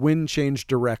the wind changed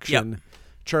direction. Yep.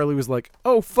 Charlie was like,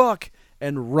 oh, fuck,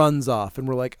 and runs off. And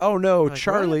we're like, oh, no, like,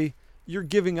 Charlie, what? You're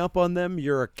giving up on them.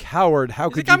 You're a coward. How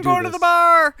could you do this? I'm going to the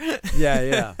bar.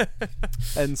 Yeah.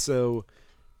 And so,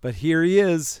 but here he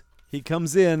is. He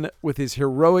comes in with his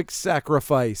heroic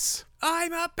sacrifice.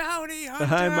 I'm a bounty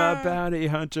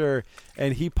hunter.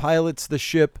 And he pilots the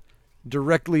ship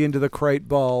directly into the crate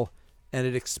ball, and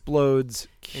it explodes,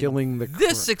 killing the crew.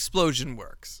 This explosion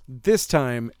works. This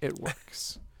time, it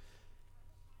works.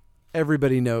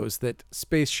 Everybody knows that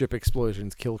spaceship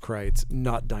explosions kill Krites,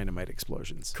 not dynamite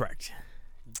explosions. Correct.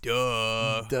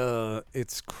 Duh.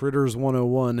 It's Critters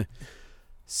 101.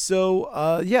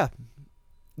 So,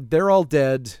 they're all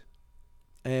dead.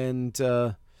 And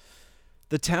the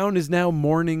town is now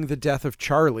mourning the death of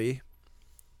Charlie.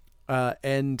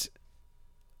 And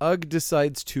Ugg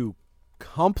decides to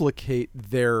complicate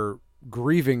their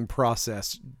grieving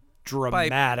process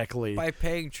dramatically by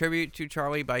paying tribute to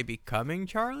Charlie by becoming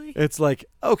Charlie. It's like,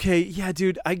 okay, yeah,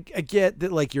 dude, I get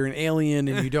that, like, you're an alien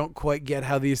and you don't quite get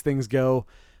how these things go,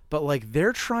 but like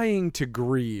they're trying to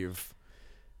grieve,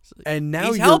 and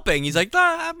now he's helping. He's like,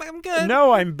 I'm good.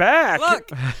 No, I'm back. Look,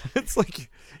 it's like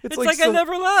I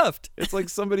never left. It's like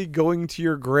somebody going to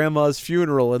your grandma's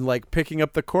funeral and like picking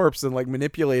up the corpse and like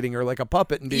manipulating her like a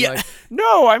puppet and being like,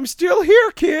 "No, I'm still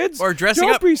here, kids." Or dressing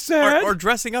Don't up, be sad. Or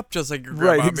dressing up just like your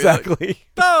grandma. Right, exactly. Like,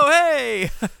 oh, hey,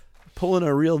 pulling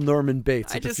a real Norman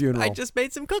Bates at the funeral. I just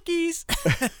made some cookies.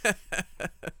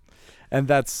 And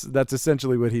that's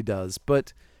essentially what he does.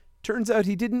 But turns out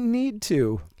he didn't need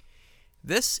to.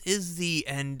 This is the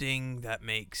ending that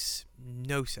makes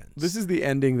no sense. This is the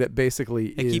ending that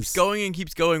basically keeps going and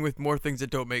keeps going with more things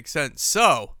that don't make sense.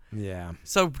 So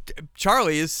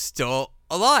Charlie is still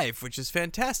alive, which is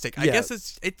fantastic. Yeah.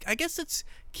 I guess it's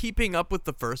keeping up with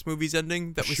the first movie's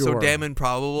ending that was so damn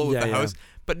improbable with the house.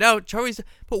 But now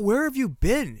but where have you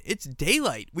been? It's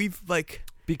daylight.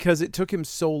 Because it took him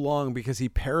so long because he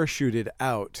parachuted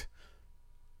out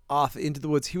off into the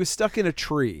woods. He was stuck in a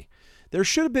tree. There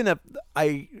should have been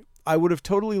I would have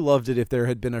totally loved it if there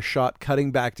had been a shot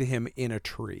cutting back to him in a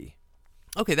tree.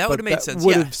 Okay, that would have made sense.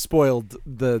 Would have spoiled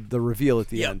the reveal at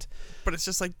the end. But it's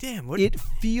just like, damn. It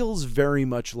feels very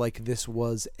much like this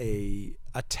was a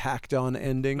tacked on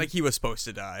ending. Like he was supposed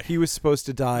to die. He was supposed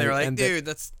to die. They're like, dude,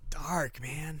 that's dark,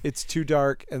 man. It's too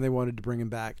dark, and they wanted to bring him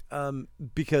back.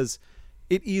 Because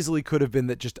it easily could have been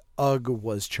that just Ugg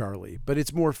was Charlie. But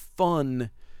it's more fun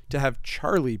to have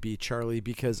Charlie be Charlie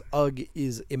because Ugg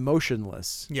is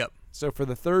emotionless. Yep. So for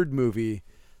the third movie,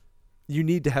 you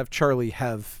need to have Charlie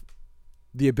have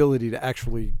the ability to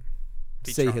actually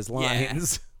say his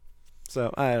lines. Yeah.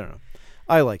 So I don't know.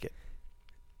 I like it.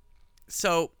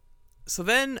 So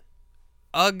then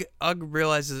Ugg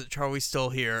realizes that Charlie's still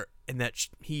here, and that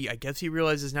I guess he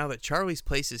realizes now that Charlie's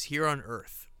place is here on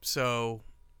Earth. So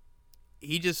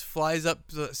he just flies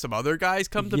up. Some other guys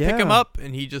come to pick him up,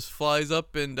 and he just flies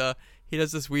up, and he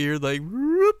does this weird like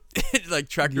whoop, like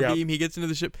tractor beam. He gets into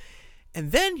the ship,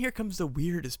 and then here comes the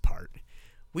weirdest part.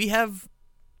 We have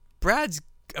Brad's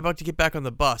about to get back on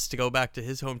the bus to go back to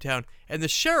his hometown, and the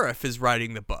sheriff is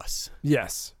riding the bus.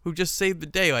 Yes. Who just saved the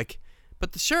day. Like,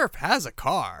 but the sheriff has a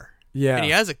car. Yeah. And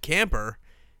he has a camper,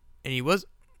 and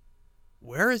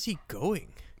where is he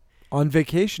going? On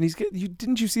vacation.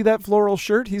 Didn't you see that floral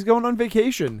shirt? He's going on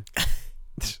vacation.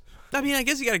 I mean, I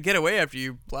guess you got to get away after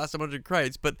you blast a bunch of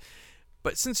Krites, but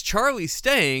since Charlie's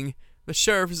staying, the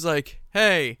sheriff is like,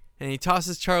 hey, and he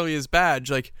tosses Charlie his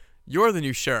badge, like, you're the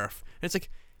new sheriff. And it's like,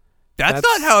 that's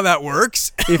not how that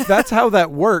works. If that's how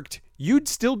that worked, you'd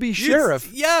still be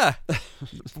sheriff. Yeah.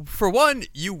 For one,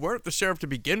 you weren't the sheriff to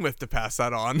begin with to pass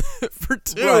that on. For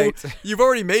two, you've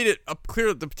already made it clear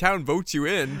that the town votes you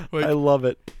in. Like, I love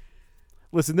it.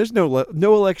 Listen, there's no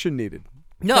election needed.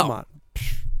 No. Come on.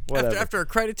 After a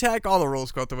Krite attack, all the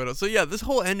rules go out the window. So yeah, this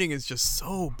whole ending is just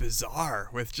so bizarre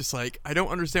with just like, I don't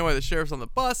understand why the sheriff's on the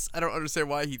bus. I don't understand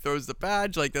why he throws the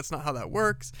badge. Like, that's not how that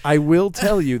works. I will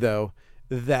tell you, though,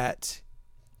 that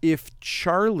if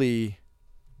Charlie...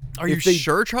 Are you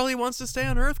sure Charlie wants to stay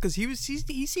on Earth? Because he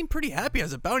seemed pretty happy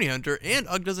as a bounty hunter, and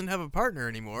Ugg doesn't have a partner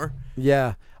anymore.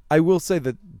 Yeah, I will say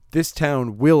that this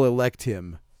town will elect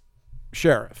him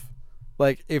sheriff.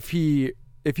 Like, if he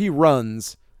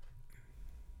runs,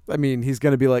 I mean, he's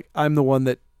going to be like, I'm the one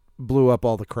that blew up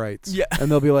all the Krites. Yeah.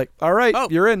 And they'll be like, all right,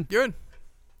 you're in. You're in.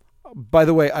 By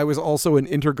the way, I was also an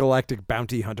intergalactic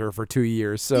bounty hunter for 2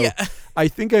 years, so I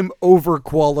think I'm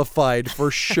overqualified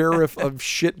for Sheriff of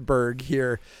Shitburg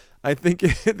here. I think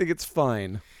it's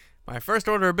fine. My first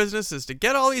order of business is to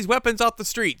get all these weapons off the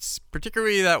streets,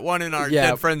 particularly that one in our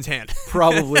dead friend's hand.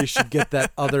 Probably should get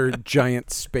that other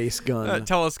giant space gun.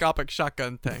 Telescopic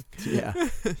shotgun thing. Yeah.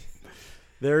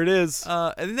 There it is.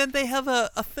 And then they have a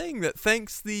thing that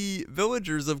thanks the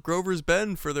villagers of Grover's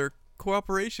Bend for their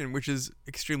cooperation, which is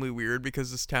extremely weird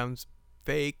because this town's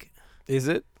fake. Is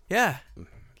it? Yeah.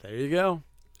 There you go.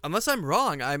 Unless I'm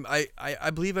wrong,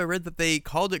 I believe I read that they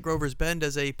called it Grover's Bend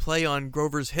as a play on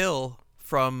Grover's Hill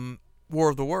from War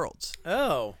of the Worlds.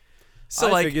 Oh.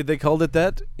 So I figured they called it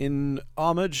that in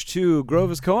homage to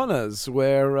Grover's Corners,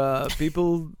 where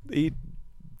people eat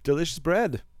delicious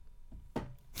bread.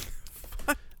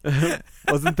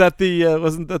 Wasn't that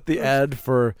the ad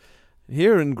for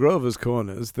here in Grover's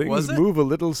Corners, things move a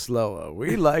little slower.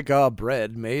 We like our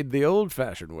bread made the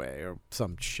old-fashioned way, or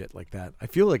some shit like that. I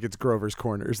feel like it's Grover's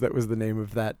Corners. That was the name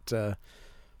of that.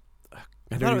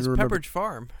 I thought it was Pepperidge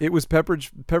Farm. It was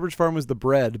Pepperidge Farm was the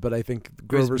bread, but I think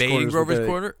Grover's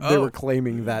Corner. They were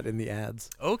claiming that in the ads.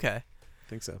 Okay, I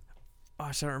think so. Oh,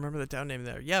 I don't remember the town name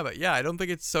there. Yeah, but yeah, I don't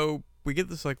think it's so. We get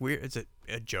this like weird. Is it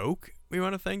a joke we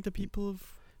want to thank the people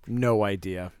of? No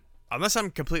idea. Unless I'm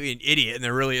completely an idiot and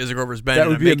there really is a Grover's Bend. That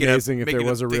would be amazing if there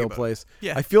was a real place.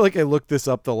 Yeah. I feel like I looked this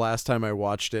up the last time I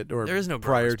watched it, or there is no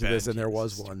prior to Bend. this, and there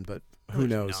was one, but who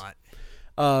knows?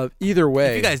 Not. Either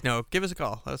way. If you guys know, give us a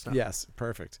call. Let us know. Yes,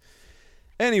 perfect.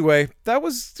 Anyway, it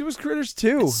was Critters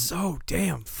 2. It's so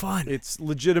damn fun. It's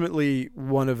legitimately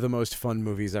one of the most fun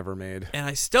movies ever made. And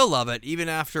I still love it, even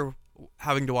after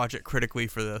having to watch it critically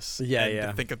for this.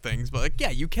 To think of things. But like, yeah,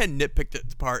 you can nitpick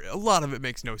it apart. A lot of it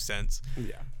makes no sense.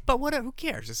 Yeah. But whatever, who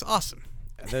cares? It's awesome.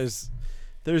 There's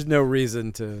no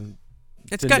reason to.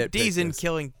 It's got Deezen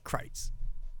killing Krites.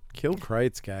 Kill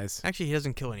Krites, guys. Actually, he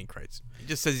doesn't kill any Krites. He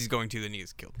just says he's going to, then he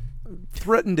gets killed.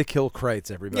 Threaten to kill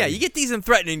Krites, everybody. Yeah, you get Deezen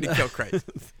threatening to kill Krites.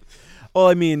 Well,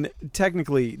 I mean,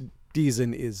 technically,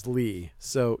 Deezen is Lee,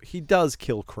 so he does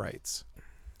kill Krites.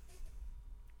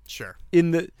 Sure.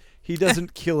 He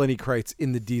doesn't kill any Krites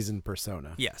in the Deezen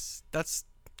persona. Yes,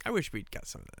 I wish we'd got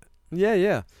some of that.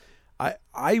 Yeah.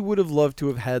 I would have loved to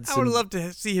have had some... I would have loved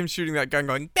to see him shooting that gun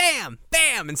going, bam,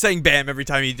 bam, and saying bam every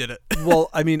time he did it.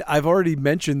 Well, I mean, I've already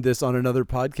mentioned this on another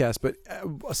podcast, but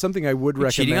something I would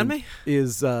recommend... Cheating on me?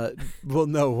 Is, well,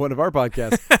 no, one of our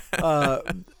podcasts.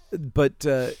 But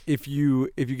if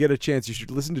you get a chance, you should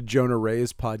listen to Jonah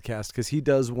Ray's podcast, because he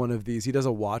does one of these. He does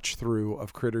a watch through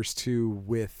of Critters 2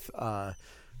 with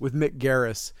Mick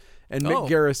Garris, and Mick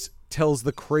Garris tells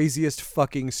the craziest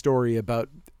fucking story about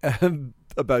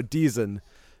Deezen,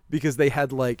 because they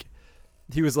had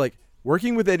he was like,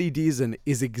 working with Eddie Deezen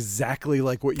is exactly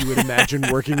like what you would imagine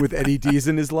working with Eddie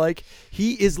Deezen is like.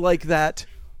 He is like that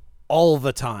all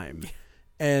the time.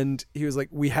 And he was like,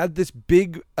 we had this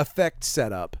big effect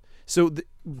set up. So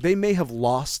they may have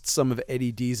lost some of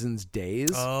Eddie Deezen's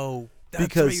days. Oh. That's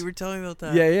because right, you were telling me about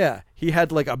that. Yeah. He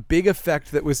had like a big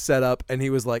effect that was set up, and he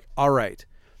was like, all right,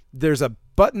 there's a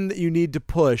button that you need to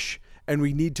push, and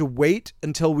we need to wait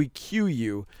until we cue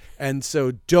you. And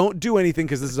so don't do anything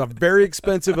because this is a very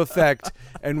expensive effect,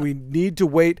 and we need to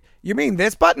wait. You mean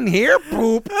this button here?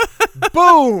 Boop.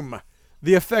 Boom.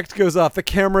 The effect goes off. The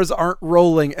cameras aren't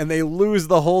rolling, and they lose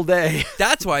the whole day.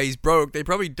 That's why he's broke. They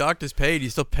probably docked his pay.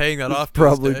 He's still paying that off. To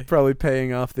this day. Probably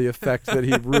paying off the effect that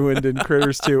he ruined in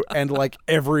Critters 2 and like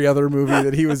every other movie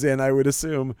that he was in, I would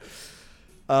assume.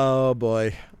 Oh,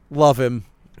 boy. Love him.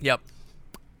 Yep.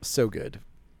 So good.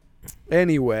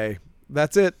 Anyway,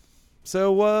 that's it.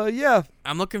 So, yeah.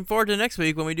 I'm looking forward to next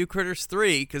week when we do Critters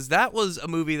 3, because that was a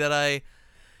movie that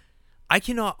I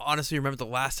cannot honestly remember the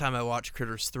last time I watched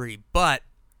Critters 3, but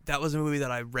that was a movie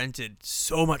that I rented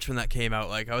so much when that came out.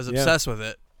 Like, I was obsessed with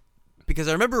it because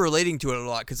I remember relating to it a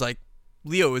lot because, like,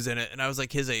 Leo was in it and I was,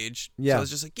 like, his age. Yeah. So I was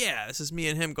just like, yeah, this is me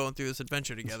and him going through this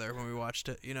adventure together when we watched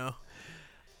it, you know?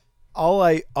 All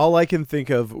I can think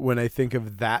of when I think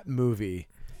of that movie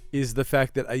is the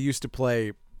fact that I used to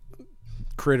play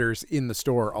Critters in the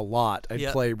store a lot.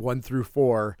 I'd play 1 through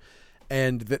 4.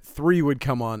 And that 3 would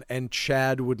come on, and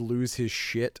Chad would lose his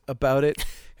shit about it.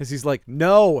 Because he's like,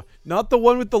 no, not the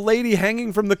one with the lady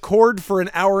hanging from the cord for an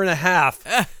hour and a half.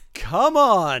 Come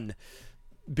on.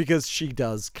 Because she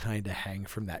does kind of hang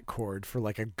from that cord for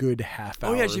like a good half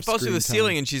hour. Oh, yeah, she falls through the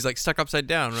ceiling, and she's like stuck upside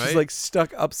down, right? She's like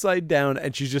stuck upside down,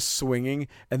 and she's just swinging,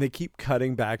 and they keep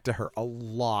cutting back to her a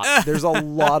lot. There's a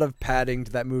lot of padding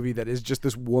to that movie that is just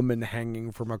this woman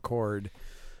hanging from a cord.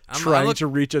 Trying to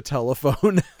reach a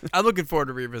telephone. I'm looking forward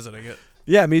to revisiting it.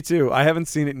 Yeah, me too. I haven't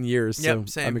seen it in years, Yep, so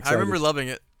same. I'm excited. I remember loving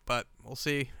it, but we'll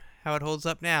see how it holds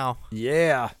up now.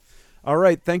 Yeah. All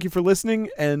right. Thank you for listening,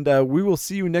 and we will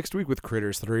see you next week with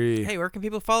Critters 3. Hey, where can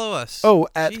people follow us? Oh,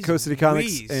 at Coast City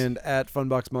Comics and at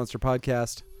Funbox Monster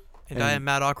Podcast. And I am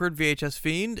Matt Awkward, VHS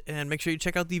Fiend, and make sure you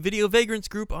check out the Video Vagrants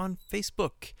group on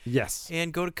Facebook. Yes.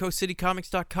 And go to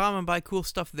coastcitycomics.com and buy cool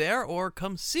stuff there, or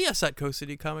come see us at Coast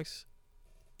City Comics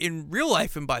in real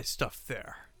life and buy stuff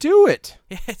there. Do it.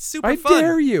 Yeah, it's super fun. I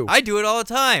dare you. I do it all the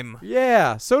time.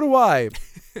 Yeah, so do I.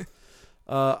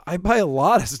 I buy a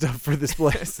lot of stuff for this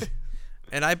place.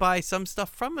 And I buy some stuff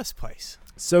from this place.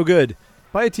 So good.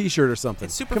 Buy a t-shirt or something.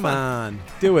 It's super Come fun. on.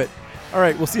 Do it. All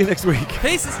right, we'll see you next week.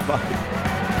 Peace. Bye.